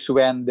is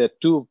when the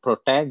two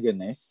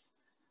protagonists,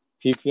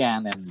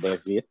 Viviane and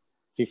David,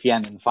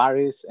 Viviane in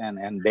Paris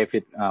and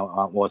David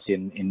was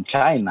in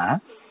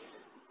China,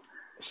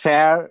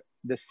 share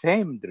the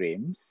same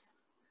dreams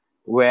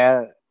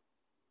where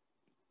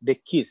they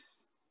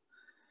kiss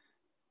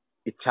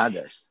each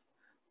other.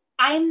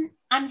 I'm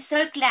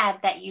so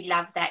glad that you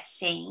love that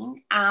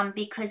scene,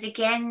 because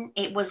again,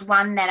 it was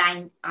one that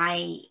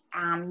I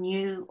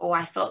knew, or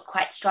I felt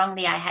quite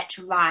strongly I had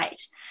to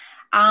write.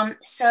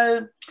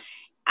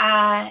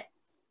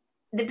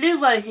 The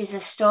Blue Rose is a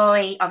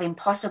story of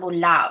impossible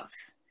love.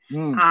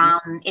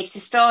 It's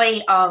a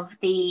story of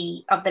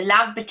the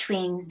love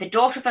between the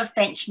daughter of a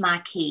French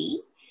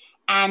marquis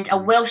and a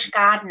Welsh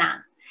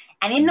gardener.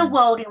 And in the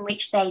world in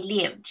which they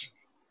lived,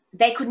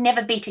 they could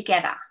never be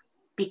together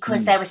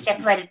because they were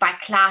separated by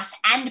class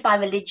and by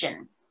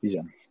religion.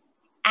 Yeah.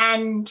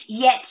 And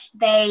yet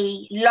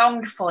they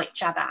longed for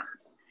each other.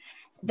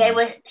 They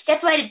were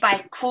separated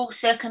by cruel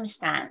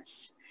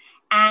circumstance.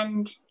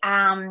 And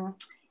then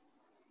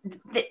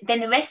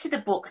the rest of the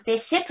book, they're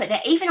separate.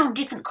 They're even on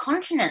different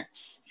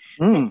continents.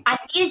 I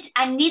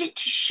needed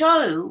to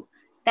show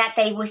that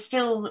they were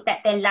still,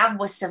 that their love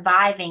was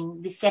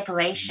surviving the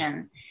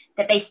separation,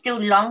 that they still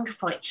longed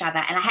for each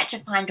other. And I had to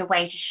find a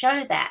way to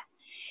show that.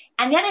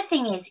 And the other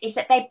thing is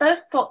that they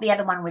both thought the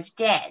other one was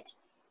dead.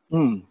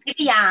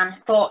 Viviane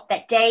thought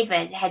that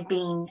David had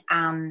been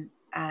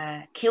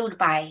killed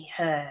by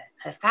her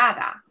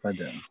father.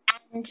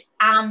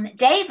 And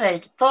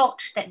David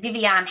thought that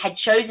Viviane had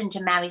chosen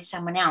to marry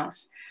someone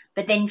else,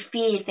 but then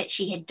feared that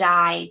she had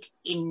died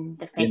in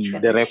the French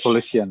Revolution. The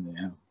revolution,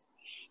 yeah.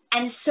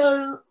 And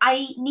so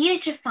I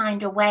needed to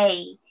find a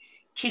way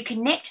to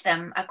connect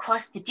them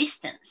across the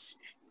distance,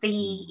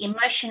 the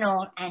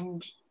emotional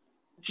and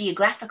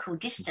geographical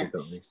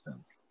distance.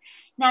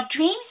 Now,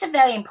 dreams are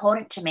very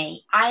important to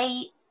me.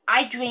 I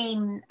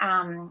dream,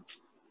 I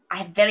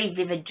have very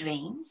vivid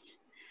dreams.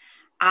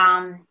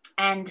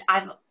 And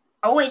I've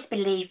always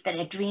believed that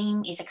a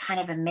dream is a kind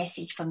of a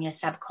message from your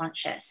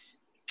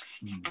subconscious.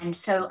 And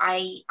so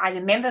I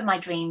remember my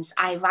dreams,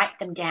 I write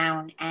them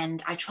down,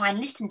 and I try and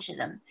listen to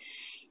them.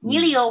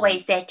 Nearly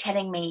always they're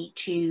telling me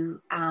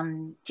to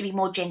be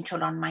more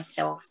gentle on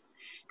myself,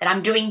 that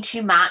I'm doing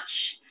too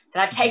much,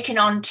 that I've taken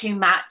on too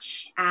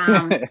much.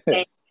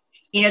 They're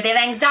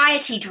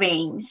anxiety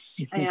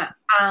dreams.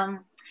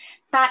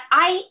 But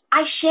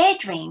I share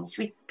dreams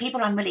with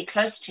people I'm really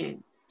close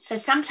to. So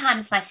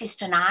sometimes my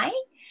sister and I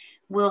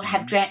will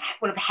have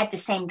had the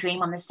same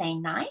dream on the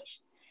same night.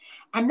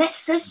 And that's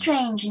so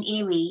strange and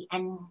eerie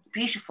and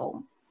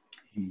beautiful.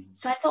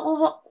 So I thought,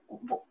 well,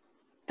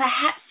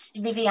 perhaps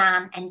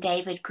Viviane and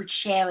David could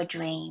share a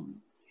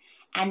dream.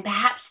 And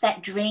perhaps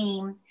that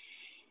dream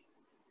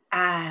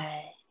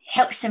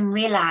helps them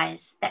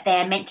realize that they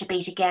are meant to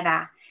be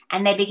together,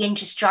 and they begin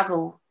to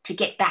struggle to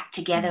get back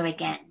together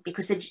again,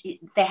 because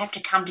they have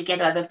to come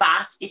together over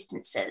vast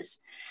distances.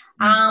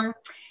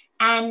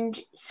 And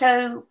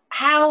so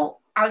how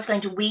I was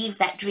going to weave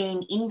that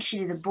dream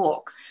into the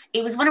book,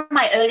 it was one of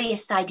my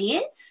earliest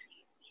ideas.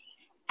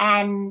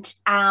 And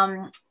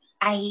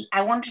I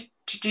wanted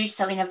to do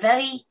so in a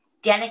very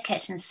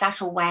delicate and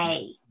subtle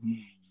way,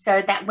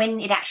 so that when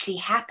it actually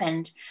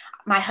happened,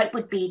 my hope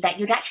would be that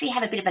you'd actually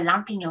have a bit of a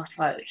lump in your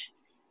throat.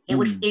 It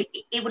would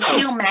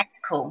feel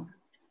magical,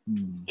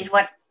 is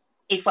what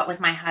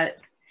was my hope.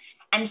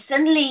 And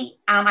suddenly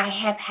I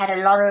have had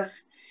a lot of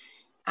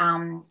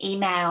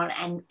email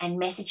and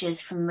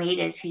messages from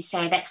readers who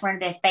say that's one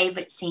of their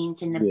favorite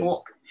scenes in the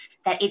book,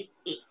 that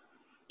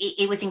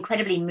it was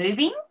incredibly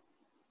moving.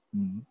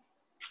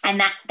 And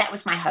that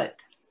was my hope.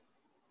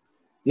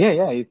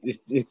 Yeah,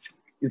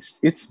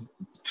 it's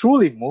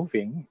truly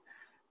moving,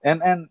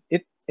 and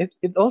it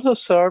also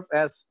served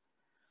as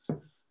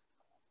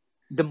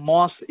the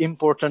most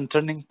important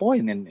turning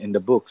point in the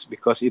books,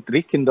 because it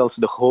rekindles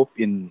the hope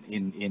in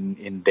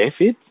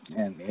David,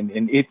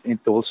 and it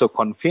also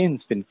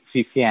convinced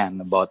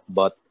Viviane about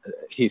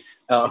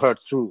her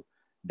true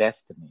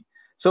destiny.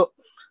 So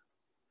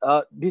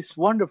this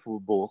wonderful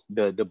book,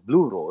 the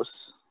Blue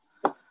Rose,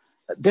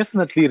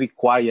 definitely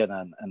require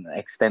an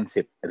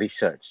extensive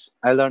research.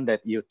 I learned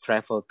that you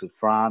traveled to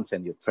France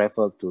and you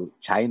traveled to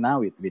China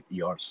with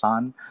your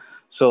son.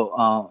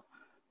 So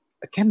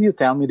can you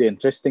tell me the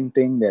interesting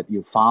thing that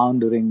you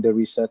found during the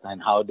research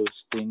and how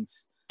those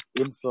things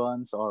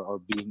influence or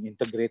being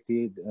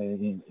integrated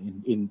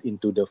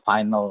into the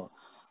final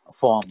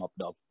form of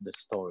the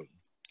story?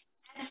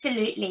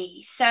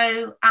 Absolutely.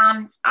 So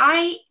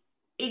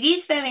it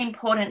is very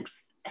important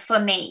for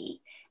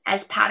me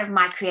as part of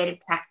my creative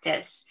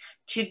practice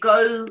to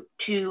go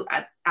to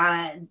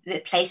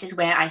the places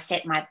where I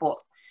set my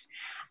books.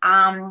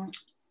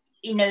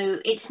 You know,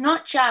 it's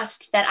not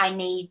just that I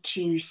need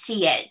to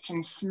see it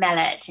and smell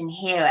it and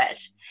hear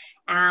it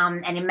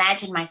and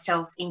imagine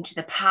myself into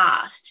the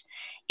past.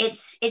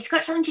 It's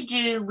got something to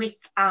do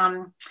with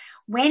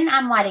when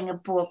I'm writing a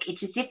book,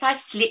 it's as if I've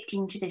slipped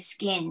into the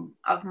skin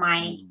of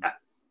my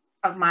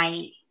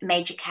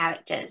major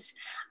characters.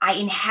 I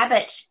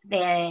inhabit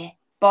their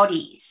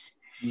bodies.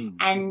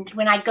 And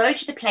when I go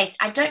to the place,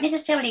 I don't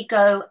necessarily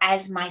go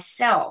as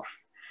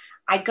myself.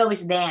 I go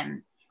as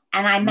them.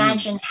 And I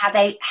imagine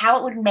how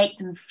it would make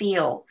them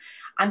feel.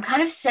 I'm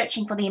kind of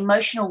searching for the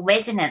emotional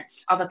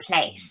resonance of a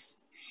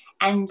place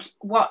and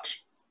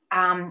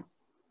how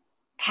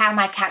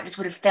my characters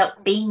would have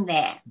felt being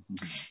there.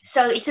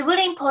 So it's a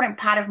really important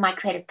part of my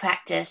creative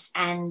practice.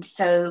 And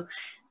so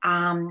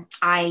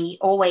I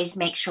always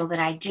make sure that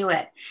I do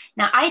it.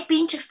 Now, I'd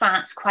been to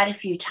France quite a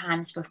few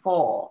times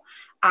before,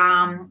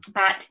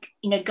 but,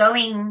 you know,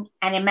 going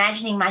and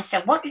imagining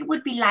myself, what it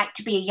would be like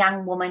to be a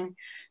young woman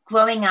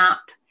growing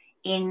up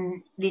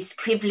in this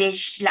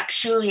privileged,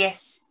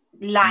 luxurious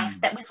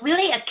life that was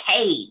really a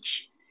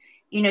cage.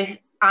 You know,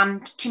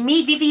 to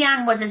me,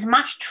 Viviane was as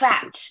much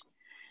trapped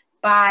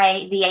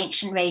by the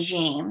ancient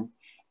regime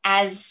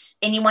as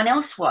anyone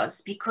else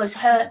was, because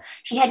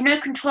she had no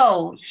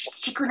control.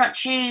 She could not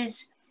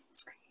choose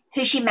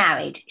who she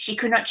married. She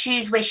could not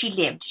choose where she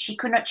lived. She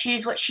could not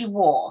choose what she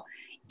wore.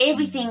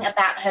 Everything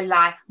about her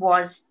life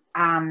was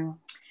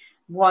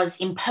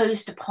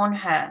imposed upon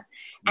her.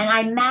 And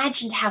I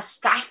imagined how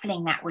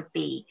stifling that would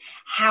be,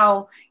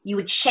 how you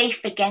would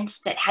chafe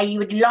against it, how you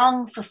would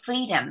long for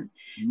freedom,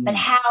 but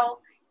how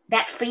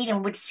that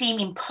freedom would seem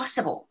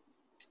impossible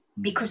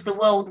because the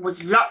world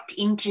was locked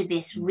into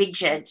this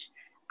rigid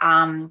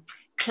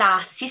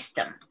class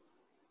system.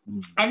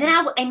 And then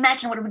I would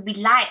imagine what it would be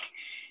like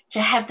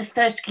to have the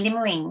first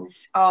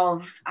glimmerings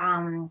of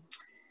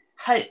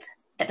hope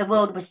that the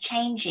world was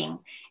changing,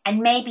 and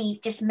maybe,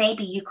 just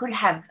maybe, you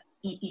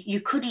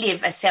could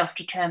live a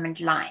self-determined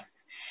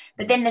life.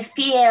 But then the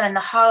fear and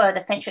the horror,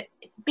 the French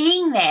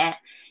being there,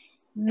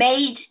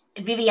 made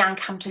Viviane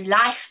come to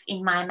life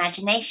in my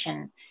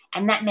imagination,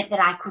 and that meant that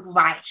I could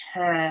write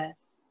her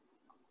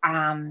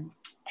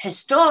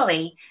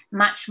story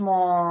much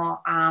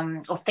more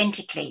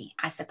authentically,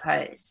 I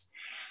suppose.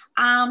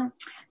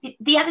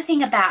 The other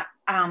thing about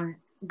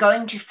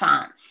going to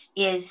France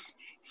is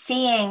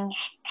seeing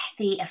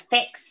the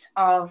effects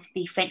of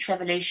the French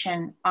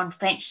Revolution on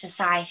French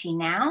society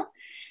now.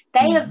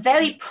 They are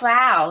very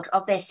proud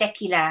of their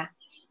secular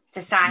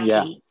society.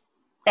 Yeah.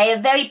 They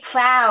are very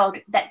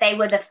proud that they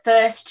were the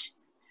first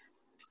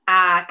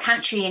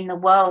country in the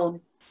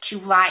world to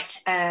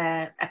write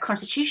a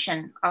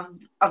constitution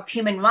of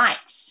human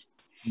rights.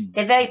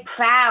 They're very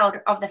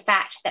proud of the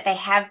fact that they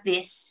have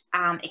this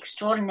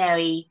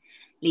extraordinarily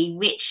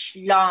rich,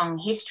 long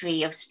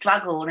history of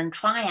struggle and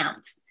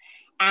triumph.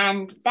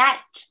 And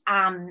that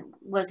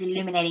was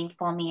illuminating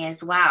for me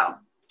as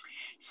well.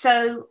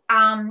 So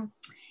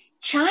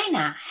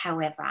China,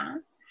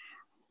 however,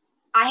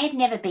 I had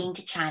never been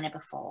to China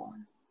before.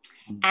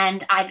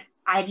 And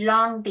I'd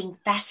long been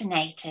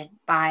fascinated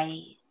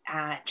by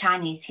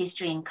Chinese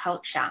history and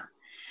culture.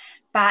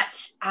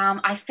 But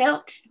I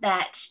felt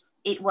that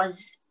it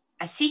was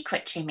a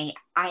secret to me.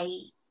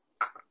 I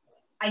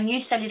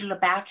knew so little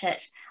about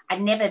it.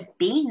 I'd never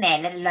been there,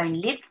 let alone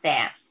lived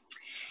there.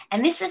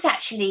 And this was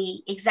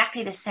actually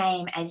exactly the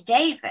same as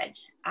David,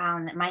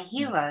 my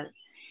hero.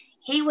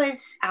 He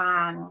was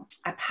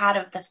a part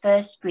of the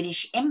first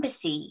British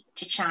embassy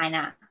to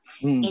China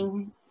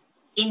in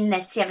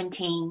the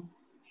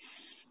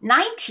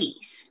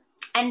 1790s.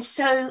 And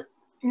so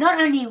not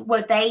only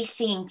were they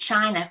seeing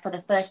China for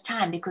the first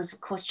time, because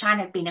of course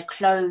China had been a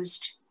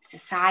closed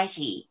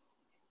society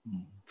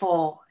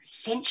for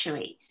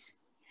centuries.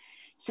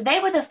 So they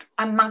were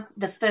among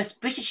the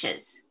first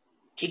Britishers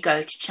to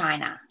go to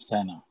China.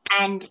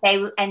 And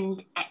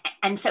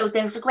so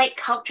there was a great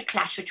culture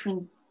clash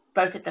between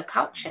both of the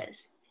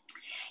cultures.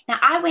 Now,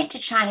 I went to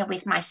China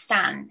with my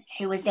son,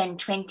 who was then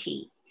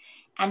 20,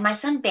 and my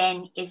son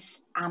Ben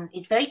is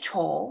very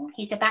tall.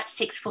 He's about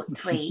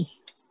 6'3".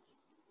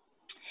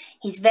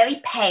 He's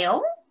very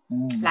pale,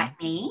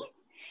 like me,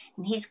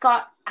 and he's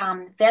got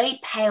very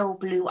pale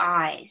blue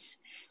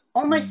eyes,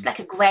 almost like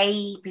a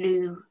grey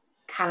blue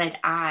coloured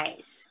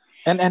eyes.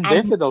 And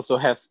David also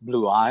has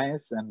blue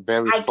eyes and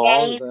very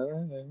tall.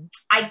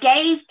 I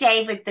gave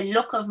David the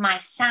look of my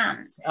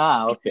son.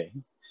 Ah, okay.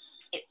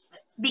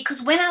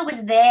 Because when I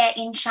was there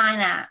in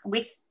China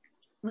with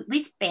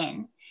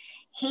Ben,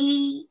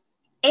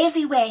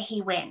 everywhere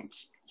he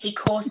went, he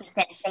caused a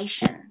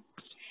sensation.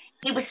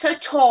 He was so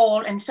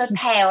tall and so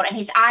pale, and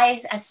his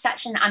eyes are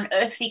such an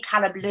unearthly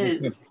color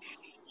blue.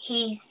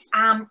 He's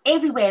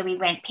everywhere we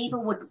went,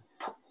 people would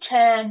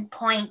turn,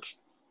 point,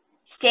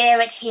 stare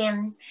at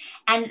him,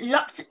 and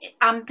lots,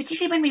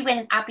 particularly when we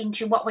went up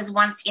into what was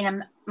once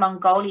in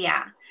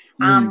Mongolia,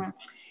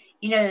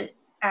 you know,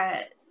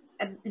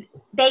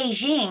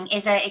 Beijing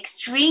is an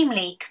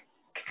extremely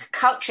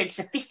cultured,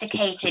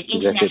 sophisticated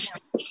international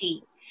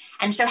city.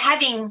 And so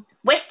having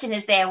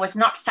Westerners there was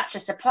not such a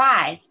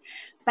surprise.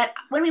 But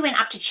when we went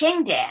up to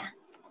Chengde,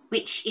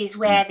 which is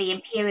where the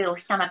Imperial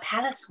Summer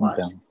Palace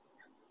was,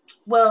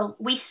 well,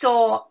 we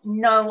saw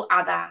no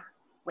other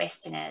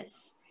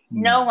Westerners.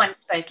 No one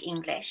spoke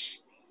English.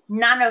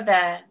 None of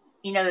the,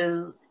 you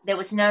know, there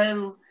was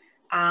no,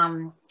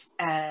 all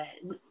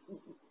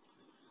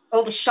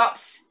the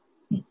shops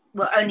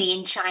were only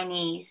in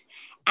Chinese.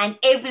 And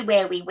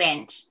everywhere we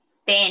went,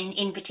 Ben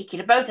in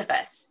particular, both of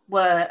us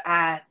were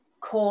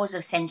cause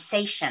of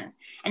sensation.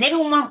 And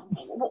everyone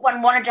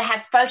wanted to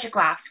have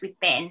photographs with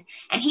Ben.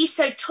 And he's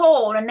so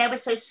tall and they were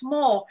so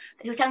small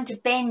that he was having to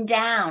bend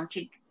down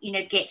to, you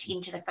know, get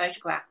into the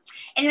photograph.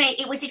 Anyway,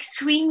 it was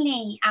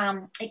extremely,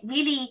 it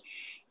really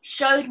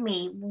showed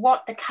me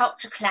what the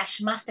culture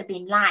clash must have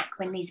been like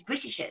when these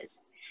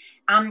Britishers,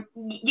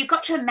 you've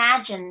got to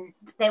imagine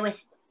there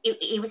was,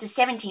 it was the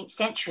 17th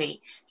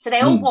century. So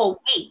they all wore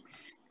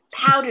wigs,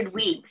 powdered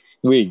wigs.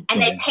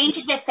 And they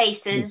painted their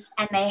faces,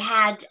 and they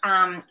had,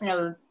 you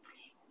know,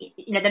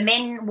 the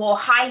men wore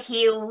high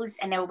heels,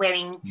 and they were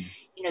wearing,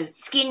 you know,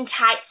 skin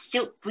tight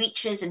silk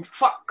breeches and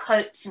frock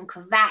coats and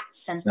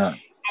cravats,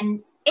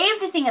 and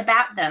everything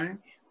about them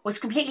was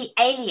completely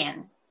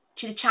alien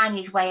to the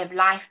Chinese way of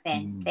life.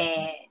 Then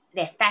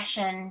their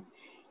fashion,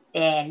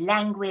 their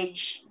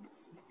language,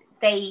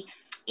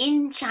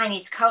 in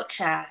Chinese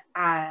culture,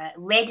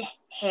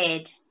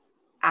 red-haired.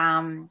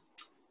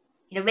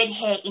 You know, red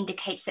hair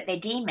indicates that they're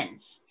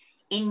demons.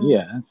 In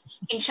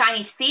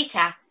Chinese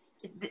theatre,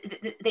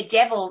 the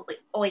devil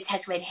always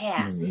has red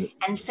hair.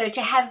 And so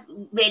to have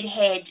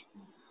red-haired,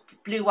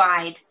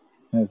 blue-eyed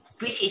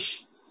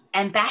British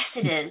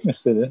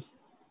ambassadors.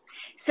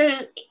 So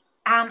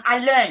I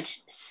learned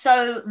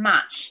so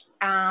much.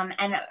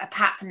 And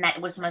apart from that,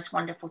 it was the most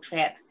wonderful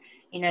trip.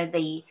 You know,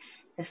 the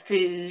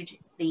food,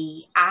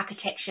 the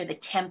architecture, the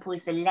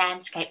temples, the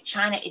landscape.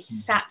 China is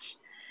such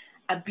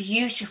a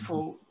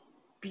beautiful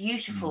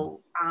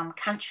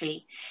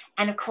country,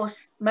 and of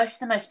course most of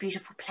the most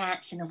beautiful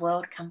plants in the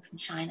world come from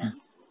China.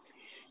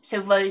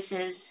 So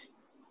roses,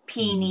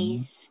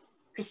 peonies,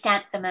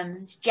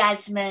 chrysanthemums,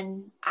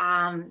 jasmine,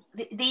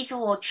 these are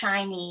all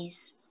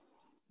Chinese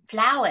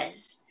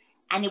flowers,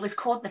 and it was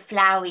called the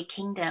Flowery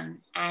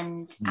Kingdom.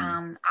 And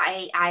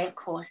I of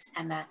course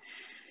am a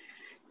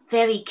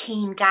very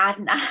keen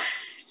gardener.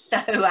 So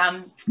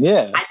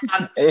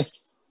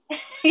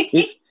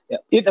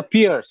it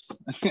appears.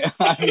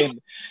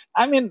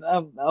 I mean,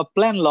 a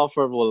plant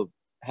lover will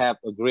have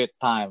a great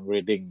time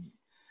reading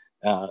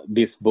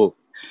this book.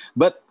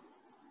 But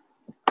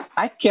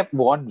I kept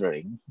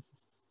wondering,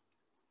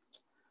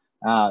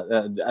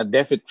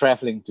 David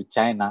traveling to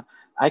China,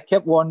 I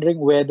kept wondering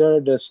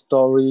whether the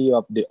story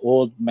of the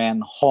old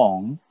man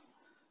Hong,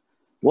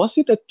 was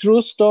it a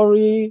true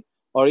story,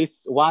 or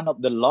it's one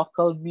of the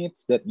local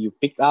myths that you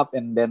pick up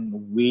and then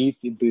weave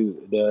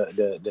into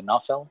the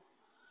novel?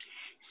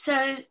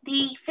 So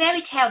the fairy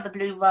tale, The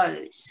Blue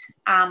Rose,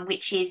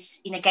 which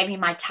is, you know, gave me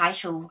my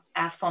title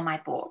for my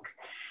book.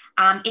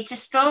 It's a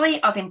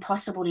story of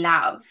impossible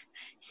love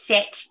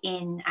set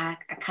in a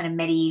kind of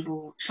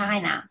medieval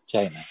China.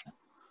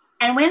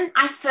 And when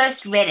I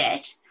first read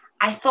it,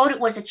 I thought it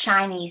was a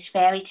Chinese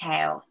fairy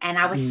tale. And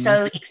I was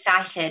so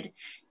excited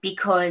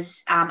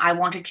because I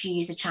wanted to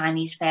use a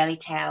Chinese fairy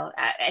tale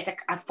as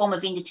a form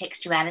of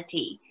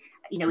intertextuality,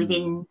 you know,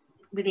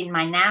 within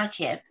my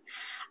narrative.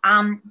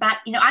 But,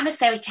 you know, I'm a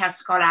fairy tale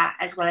scholar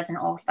as well as an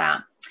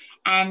author,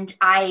 and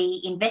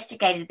I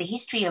investigated the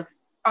history of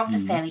the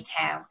fairy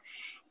tale.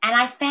 And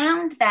I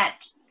found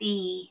that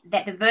the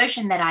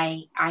version that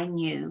I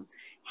knew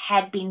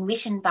had been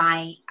written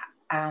by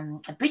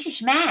a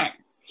British man,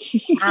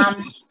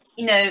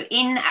 you know,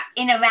 in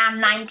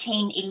around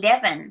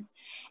 1911,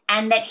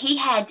 and that he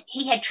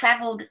had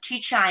traveled to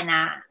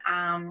China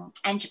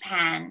and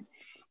Japan,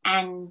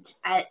 and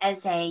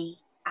as a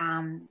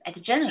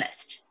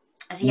journalist,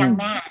 as a young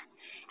man.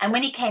 And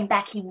when he came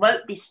back, he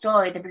wrote this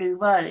story, The Blue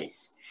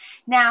Rose.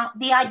 Now,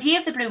 the idea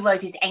of the blue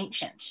rose is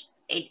ancient.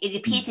 It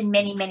appears in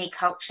many, many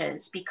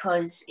cultures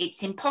because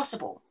it's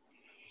impossible.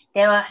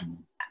 There are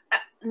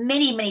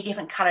many, many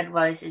different colored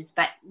roses,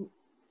 but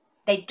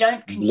they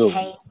don't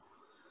contain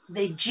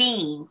the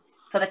gene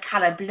for the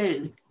color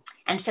blue.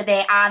 And so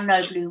there are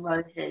no blue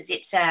roses.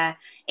 It's a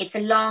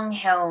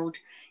long-held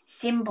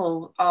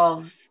symbol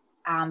of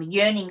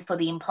yearning for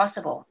the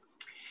impossible.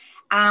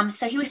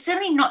 So he was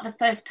certainly not the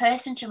first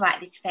person to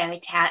write this fairy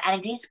tale, and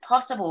it is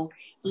possible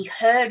he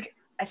heard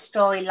a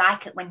story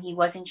like it when he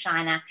was in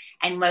China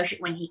and wrote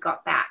it when he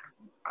got back.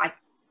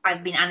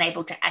 I've been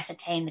unable to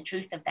ascertain the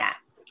truth of that.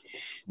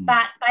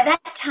 But by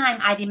that time,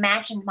 I'd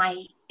imagined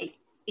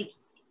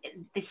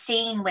the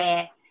scene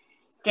where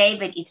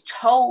David is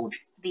told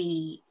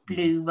the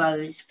Blue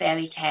Rose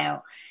fairy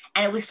tale,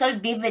 and it was so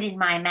vivid in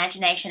my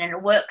imagination, and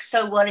it works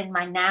so well in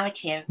my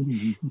narrative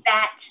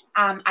that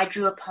I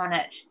drew upon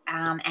it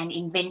and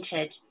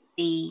invented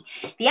the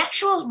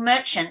actual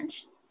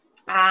merchant.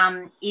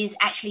 Is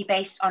actually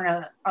based on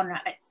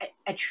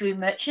a true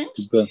merchant,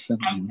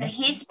 and so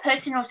his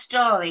personal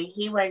story.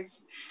 He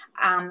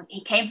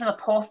came from a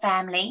poor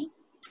family.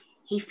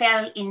 He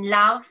fell in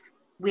love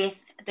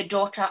with the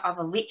daughter of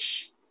a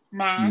rich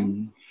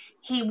man.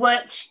 He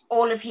worked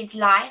all of his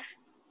life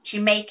to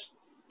make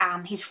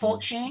his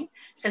fortune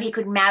so he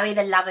could marry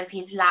the love of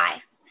his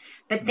life.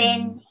 But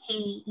then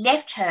he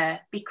left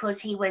her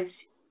because he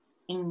was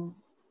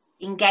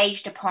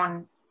engaged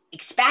upon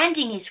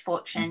expanding his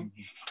fortune,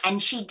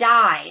 and she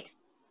died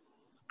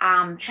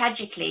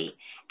tragically.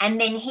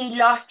 And then he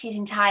lost his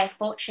entire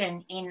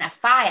fortune in a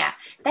fire.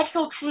 That's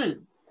all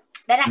true.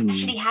 That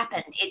actually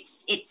happened.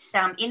 It's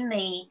in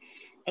the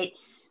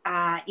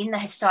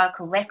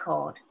historical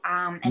record.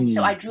 And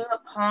so I drew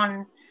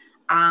upon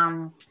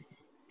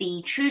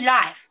the true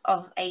life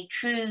of a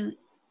true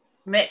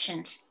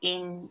merchant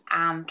in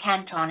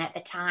Canton at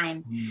the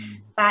time.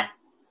 But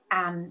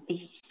the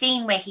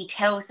scene where he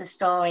tells the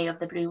story of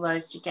the Blue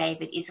Rose to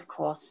David is, of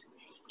course,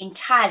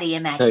 entirely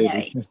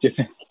imaginary.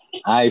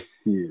 I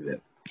see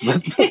that.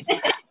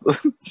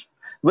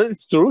 But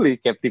it's truly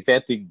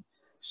captivating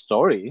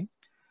story.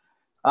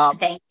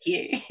 Thank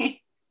you.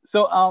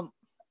 So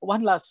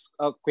one last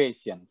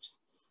question.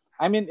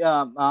 I mean,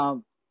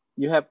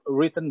 you have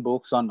written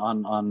books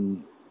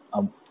on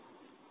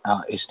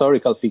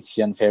historical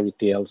fiction, fairy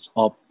tales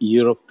of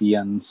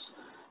Europeans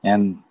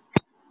and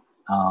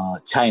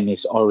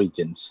Chinese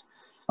origins.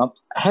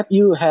 Have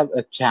you had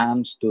a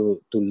chance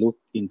to look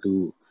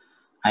into,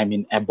 I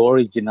mean,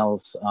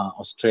 Aboriginals,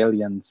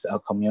 Australians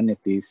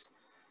communities,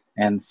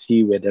 and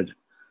see whether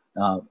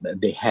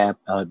they have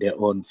their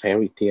own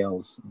fairy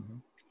tales?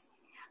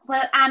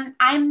 Well,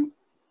 I'm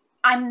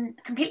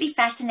completely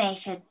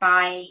fascinated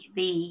by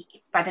the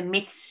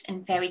myths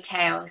and fairy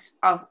tales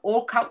of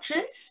all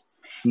cultures,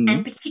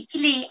 and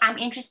particularly I'm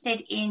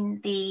interested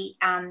in the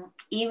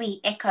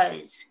eerie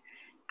echoes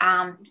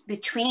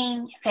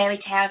between fairy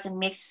tales and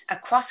myths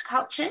across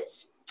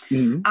cultures.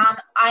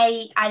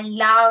 I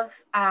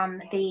love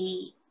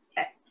the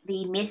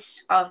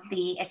myths of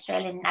the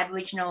Australian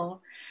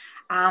Aboriginal,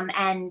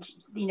 and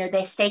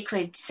their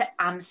sacred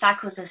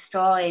cycles of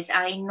stories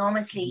are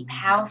enormously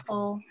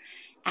powerful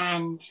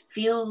and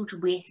filled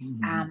with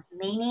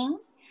meaning.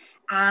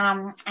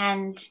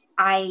 And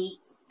I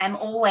am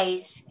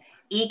always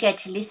eager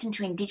to listen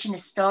to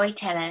Indigenous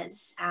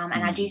storytellers,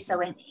 and I do so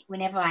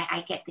whenever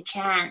I get the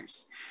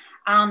chance.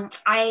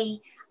 I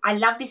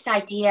love this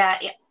idea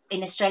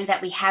in Australia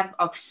that we have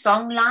of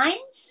song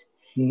lines,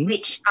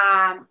 which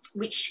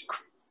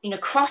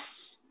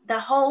cross the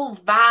whole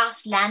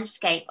vast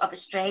landscape of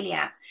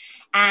Australia,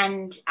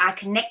 and are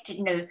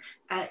connected.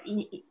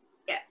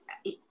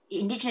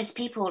 Indigenous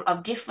people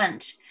of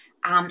different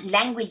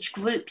language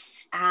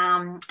groups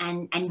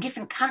and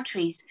different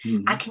countries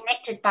are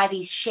connected by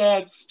these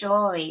shared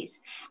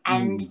stories,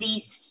 and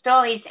these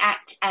stories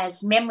act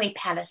as memory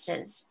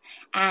palaces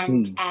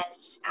and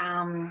as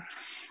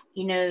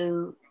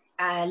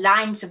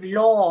lines of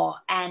law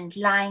and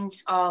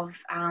lines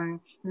of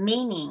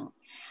meaning.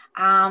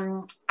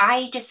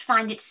 I just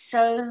find it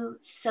so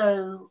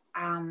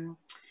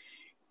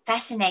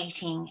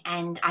fascinating,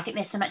 and I think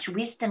there's so much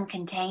wisdom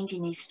contained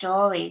in these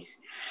stories.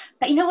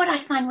 But what I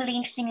find really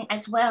interesting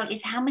as well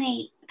is how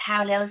many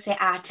parallels there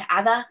are to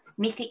other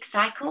mythic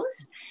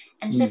cycles.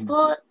 And so,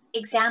 for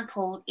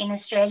example, in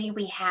Australia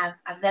we have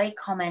a very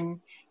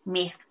common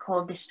myth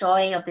called the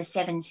story of the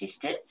Seven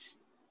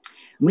Sisters,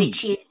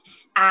 which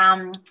is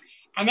an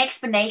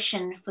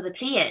explanation for the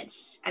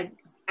Pleiades,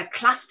 a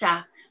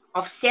cluster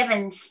of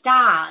 7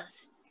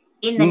 stars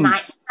in the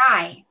night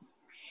sky.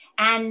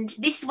 And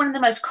this is one of the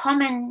most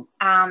common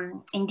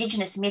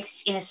Indigenous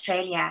myths in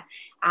Australia.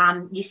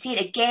 You see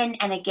it again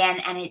and again,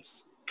 and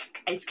it's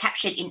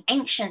captured in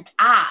ancient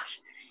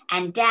art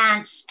and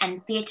dance and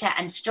theatre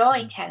and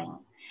storytelling.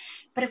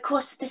 But of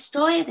course, the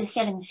story of the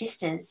Seven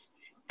Sisters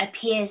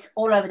appears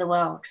all over the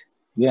world.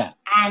 Yeah.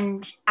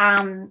 And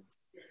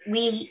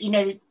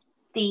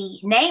the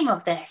name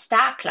of the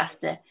star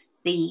cluster,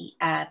 the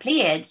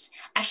Pleiades,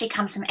 actually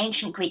comes from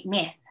ancient Greek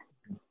myth.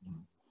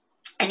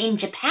 And in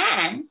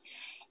Japan,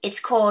 it's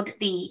called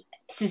the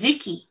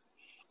Suzuki,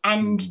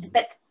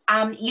 but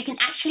you can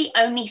actually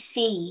only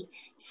see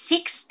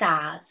 6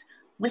 stars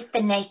with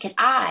the naked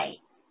eye,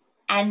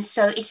 and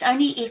so it's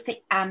only if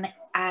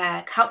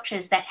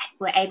cultures that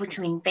were able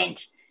to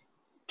invent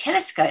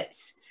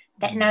telescopes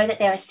that know that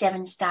there are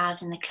 7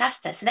 stars in the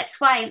cluster. So that's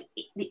why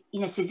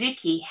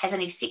Suzuki has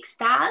only 6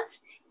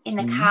 stars in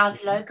the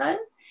car's logo,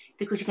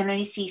 because you can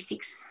only see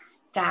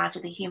 6 stars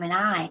with a human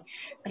eye.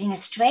 But in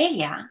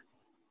Australia,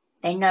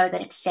 they know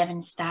that it's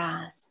 7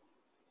 stars.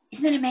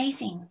 Isn't that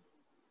amazing?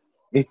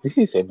 It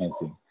is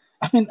amazing.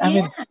 I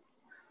mean,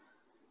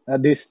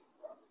 this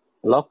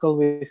local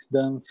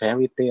wisdom,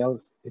 fairy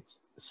tales,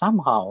 it's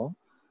somehow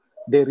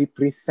they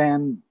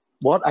represent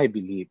what I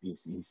believe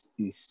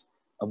is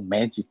a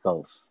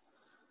magical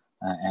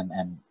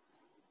and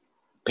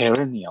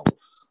perennial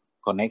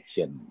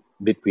connection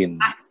between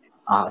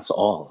us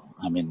all.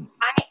 I mean,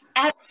 I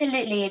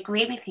absolutely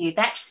agree with you.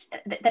 That's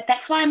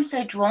why I'm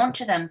so drawn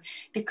to them,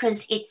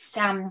 because it's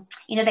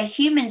they're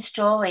human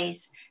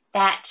stories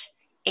that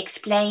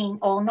explain,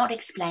 or not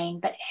explain,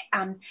 but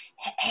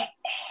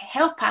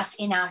help us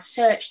in our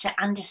search to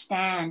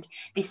understand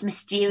this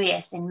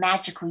mysterious and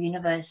magical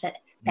universe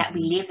that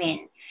we live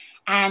in.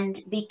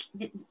 And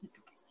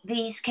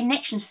these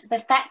connections, the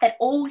fact that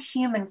all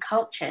human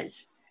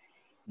cultures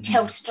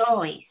tell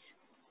stories.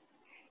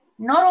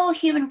 Not all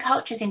human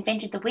cultures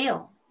invented the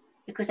wheel,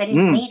 because they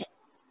didn't need it.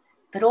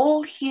 But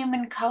all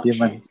human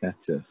cultures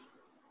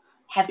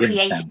have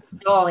created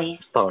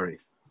stories.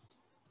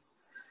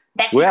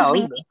 That's because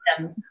we need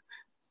them.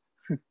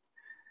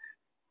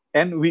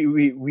 And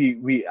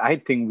we I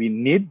think we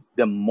need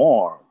them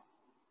more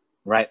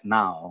right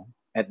now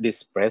at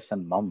this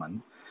present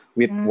moment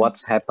with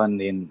what's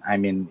happened in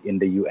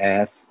the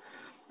US,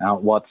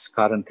 what's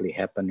currently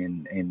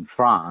happening in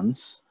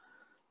France,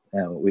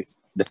 with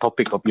the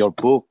topic of your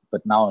book,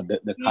 but now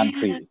the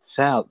country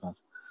itself.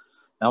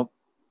 Now,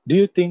 do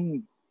you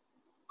think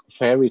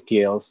fairy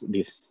tales,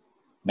 this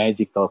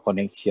magical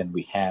connection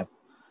we have,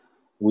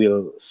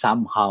 will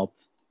somehow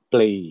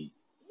play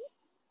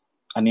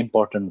an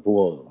important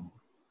role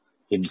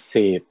in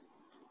shape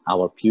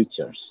our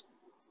futures?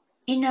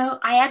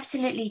 I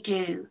absolutely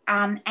do.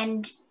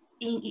 And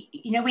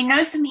we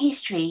know from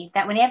history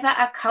that whenever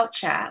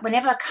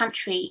a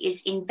country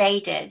is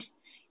invaded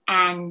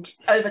and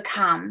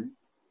overcome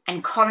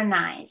and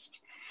colonized,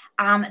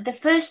 the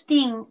first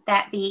thing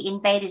that the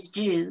invaders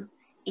do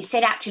is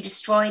set out to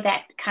destroy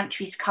that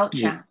country's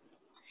culture. Yes.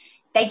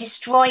 They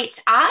destroy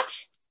its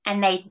art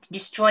and they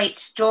destroy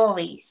its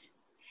stories.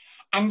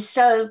 And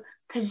so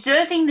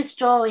preserving the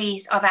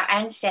stories of our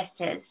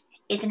ancestors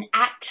is an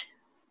act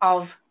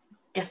of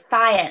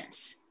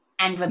defiance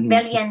and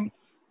rebellion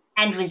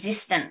and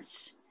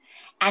resistance.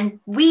 And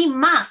we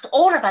must,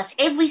 all of us,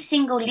 every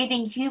single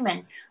living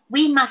human,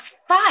 we must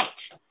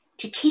fight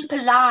to keep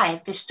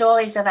alive the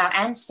stories of our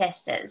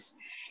ancestors,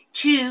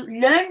 to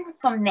learn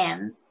from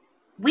them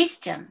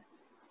wisdom,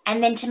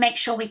 and then to make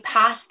sure we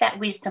pass that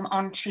wisdom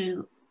on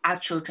to our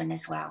children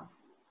as well.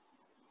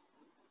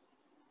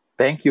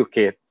 Thank you,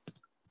 Kate.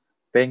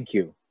 Thank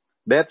you.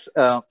 That's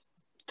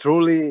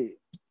truly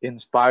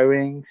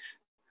inspiring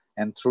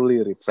and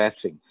truly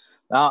refreshing.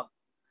 Hi,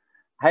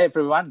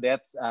 everyone.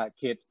 That's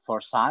Kate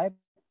Forsyth.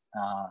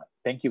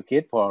 Thank you,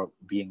 Kate, for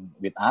being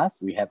with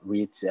us. We have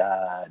reached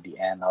the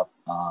end of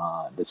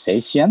the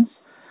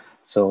sessions.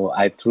 So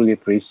I truly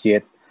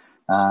appreciate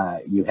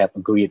you have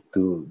agreed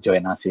to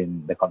join us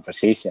in the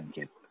conversation,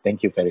 Kate.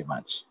 Thank you very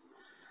much.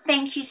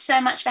 Thank you so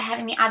much for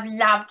having me. I've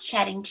loved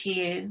chatting to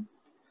you.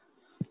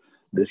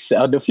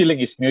 The feeling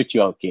is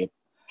mutual, Kate.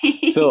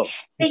 So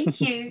thank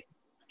you.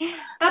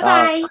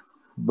 Bye-bye.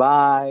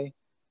 Bye.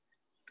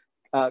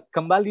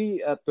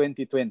 Kembali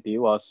 2020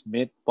 was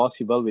made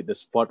possible with the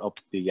support of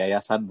the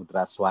Yayasan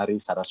Mudraswari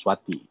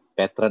Saraswati,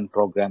 patron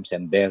programs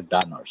and their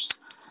donors.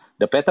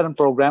 The patron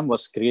program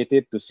was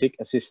created to seek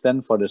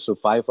assistance for the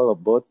survival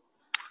of both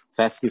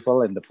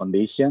festival and the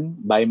foundation.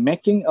 By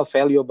making a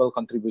valuable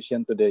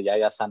contribution to the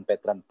Yayasan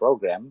patron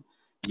program,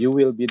 you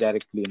will be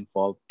directly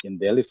involved in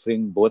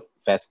delivering both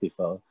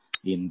festival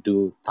in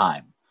due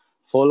time.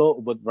 Follow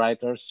Ubud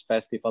Writers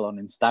Festival on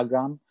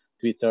Instagram,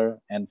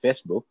 Twitter, and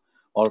Facebook,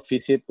 or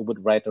visit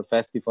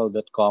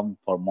ubudwriterfestival.com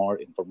for more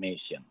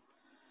information.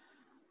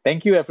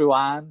 Thank you,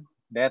 everyone.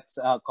 Let's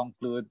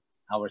conclude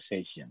our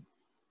session.